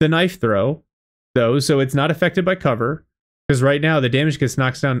the knife throw, though, so it's not affected by cover, because right now the damage gets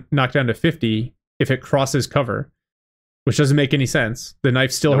knocked down to 50 if it crosses cover, which doesn't make any sense. The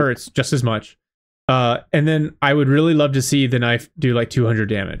knife still hurts just as much. And then I would really love to see the knife do 200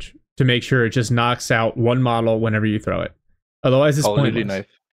 damage to make sure it just knocks out one model whenever you throw it. Otherwise, it's pointless.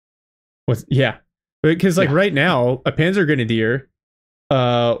 Knife. Yeah, because right now, a Panzer Grenadier,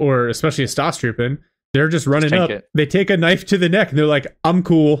 or especially a Staastruppen, they're just running up. They take a knife to the neck and they're like, "I'm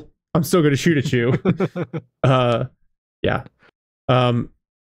cool. I'm still going to shoot at you." Yeah.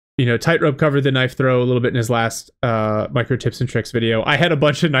 Tightrope covered the knife throw a little bit in his last micro tips and tricks video. I had a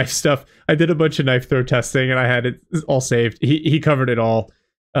bunch of knife stuff. I did a bunch of knife throw testing, and I had it all saved. He covered it all,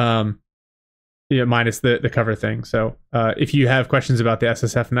 minus the cover thing. So if you have questions about the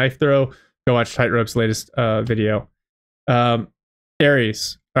SSF knife throw, go watch Tightrope's latest video.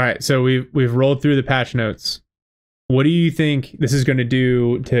 Aries. All right, so we've rolled through the patch notes. What do you think this is going to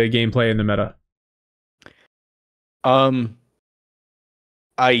do to gameplay in the meta?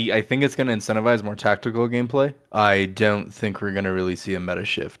 I think it's going to incentivize more tactical gameplay. I don't think we're going to really see a meta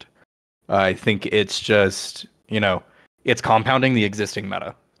shift. I think it's just, it's compounding the existing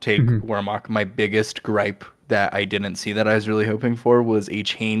meta. Take Warmock. My biggest gripe that I didn't see that I was really hoping for was a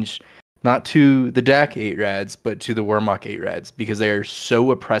change, not to the DAK 8 rads, but to the Warmock 8 rads, because they are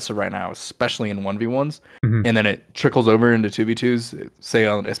so oppressive right now, especially in 1v1s. And then it trickles over into 2v2s,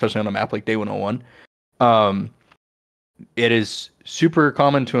 especially on a map like Day 101. It is super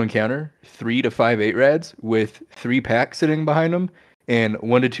common to encounter 3 to 5 8 rads with 3 packs sitting behind them and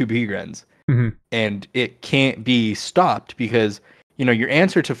 1 to 2 B grens. And it can't be stopped because, your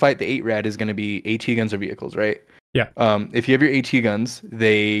answer to fight the 8 rad is going to be AT guns or vehicles, right? Yeah. If you have your AT guns,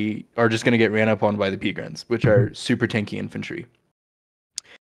 they are just going to get ran up on by the B grens, which are super tanky infantry.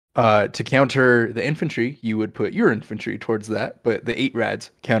 To counter the infantry, you would put your infantry towards that, but the 8 rads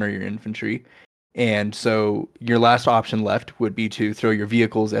counter your infantry. And so your last option left would be to throw your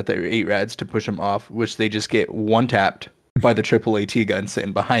vehicles at the 8 rads to push them off, which they just get one tapped by the triple AT gun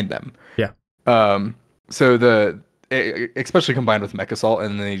sitting behind them. Yeah. So especially combined with Mech Assault,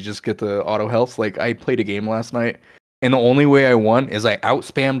 and then they just get the auto health. Like, I played a game last night, and the only way I won is I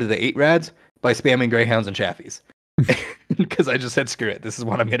outspammed the 8 rads by spamming Greyhounds and Chaffies. Because I just said, screw it, this is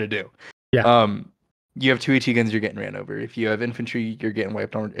what I'm going to do. Yeah. You have 2 AT guns, you're getting ran over. If you have infantry, you're getting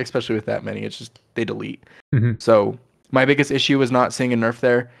wiped on, especially with that many. It's just, they delete. So my biggest issue was not seeing a nerf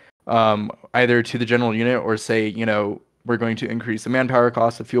there, either to the general unit or say, we're going to increase the manpower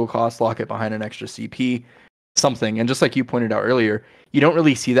cost, the fuel cost, lock it behind an extra CP, something. And just like you pointed out earlier, you don't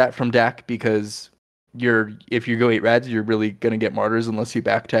really see that from DAK because if you go 8 rads, you're really going to get martyrs unless you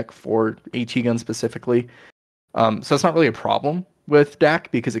back tech for AT guns specifically. So it's not really a problem with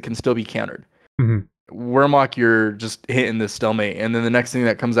DAK because it can still be countered. Warmock, you're just hitting this stalemate, and then the next thing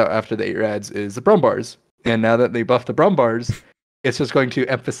that comes out after the 8 rads is the Brumbars. And now that they buffed the Brumbars, it's just going to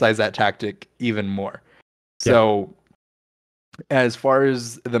emphasize that tactic even more. So as far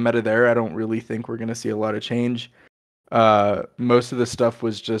as the meta there, I don't really think we're going to see a lot of change. Most of the stuff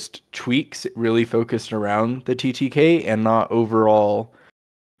was just tweaks, really focused around the TTK and not overall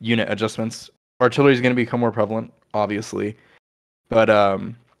unit adjustments. Artillery is going to become more prevalent, obviously. But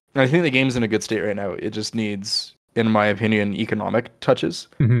I think the game's in a good state right now. It just needs, in my opinion, economic touches.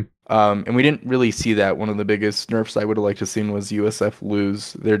 And we didn't really see that. One of the biggest nerfs I would have liked to seen was USF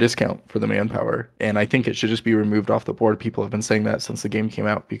lose their discount for the manpower. And I think it should just be removed off the board. People have been saying that since the game came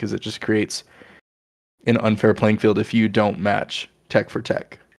out because it just creates an unfair playing field if you don't match tech for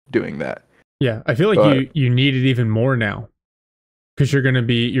tech doing that. Yeah, I feel like you need it even more now because your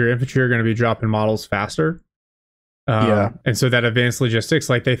infantry are going to be dropping models faster. And so that advanced logistics,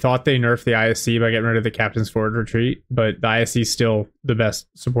 like they thought they nerfed the ISC by getting rid of the captain's forward retreat, but the ISC is still the best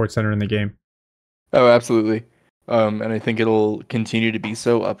support center in the game. Oh, absolutely. And I think it'll continue to be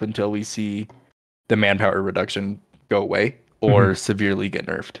so up until we see the manpower reduction go away or severely get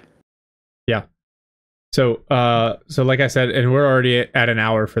nerfed. Yeah. So like I said, and we're already at an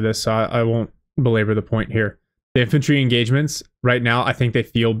hour for this, so I won't belabor the point here. The infantry engagements right now, I think they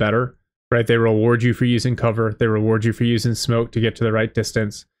feel better. Right, they reward you for using cover. They reward you for using smoke to get to the right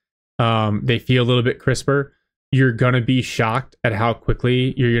distance. They feel a little bit crisper. You're gonna be shocked at how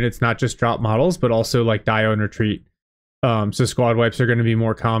quickly your units not just drop models, but also like die and retreat. So squad wipes are going to be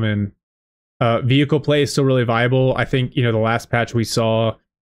more common. Vehicle play is still really viable. I think the last patch we saw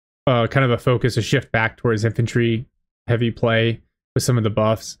kind of a shift back towards infantry heavy play with some of the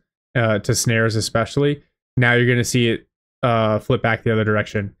buffs to snares especially. Now you're going to see it flip back the other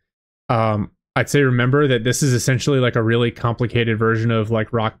direction. I'd say remember that this is essentially like a really complicated version of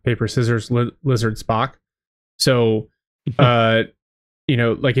like rock, paper, scissors, lizard, Spock. So, like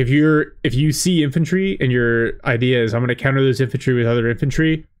if you see infantry and your idea is I'm going to counter those infantry with other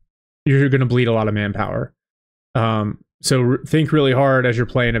infantry, you're going to bleed a lot of manpower. So think really hard as you're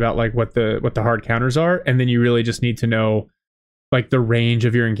playing about like what the hard counters are, and then you really just need to know like the range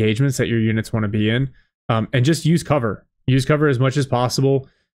of your engagements that your units want to be in, and just use cover. Use cover as much as possible.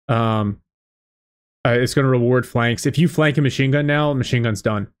 It's going to reward flanks. If you flank a machine gun now, machine gun's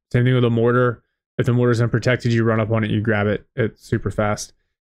done. Same thing with a mortar. If the mortar's unprotected, you run up on it, you grab it. It's super fast.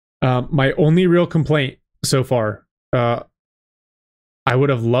 My only real complaint so far, I would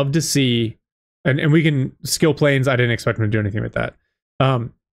have loved to see, and we can skill planes. I didn't expect them to do anything with that.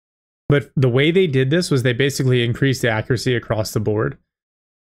 But the way they did this was they basically increased the accuracy across the board.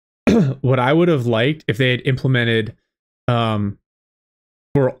 What I would have liked if they had implemented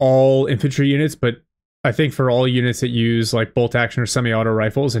for all infantry units, but I think for all units that use like bolt action or semi-auto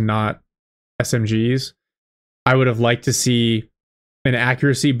rifles and not SMGs, I would have liked to see an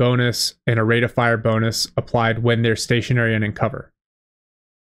accuracy bonus and a rate of fire bonus applied when they're stationary and in cover.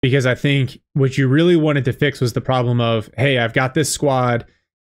 Because I think what you really wanted to fix was the problem of, hey, I've got this squad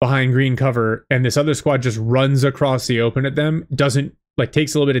behind green cover and this other squad just runs across the open at them, doesn't like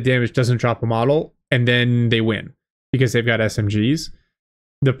takes a little bit of damage, doesn't drop a model, and then they win because they've got SMGs.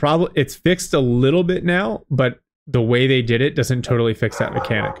 The problem, it's fixed a little bit now, but the way they did it doesn't totally fix that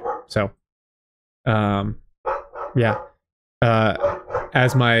mechanic. So, yeah.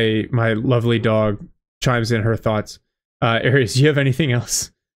 As my lovely dog chimes in her thoughts, Aries, do you have anything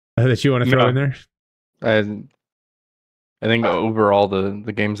else that you want to throw in there? I think overall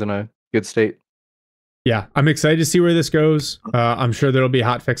the game's in a good state. Yeah, I'm excited to see where this goes. I'm sure there'll be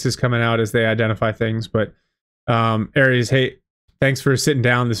hot fixes coming out as they identify things. But Aries, hey, thanks for sitting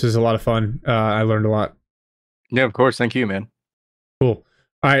down. This was a lot of fun. I learned a lot. Yeah, of course. Thank you, man. Cool.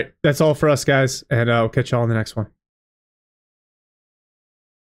 All right, that's all for us, guys, and I'll catch y'all in the next one.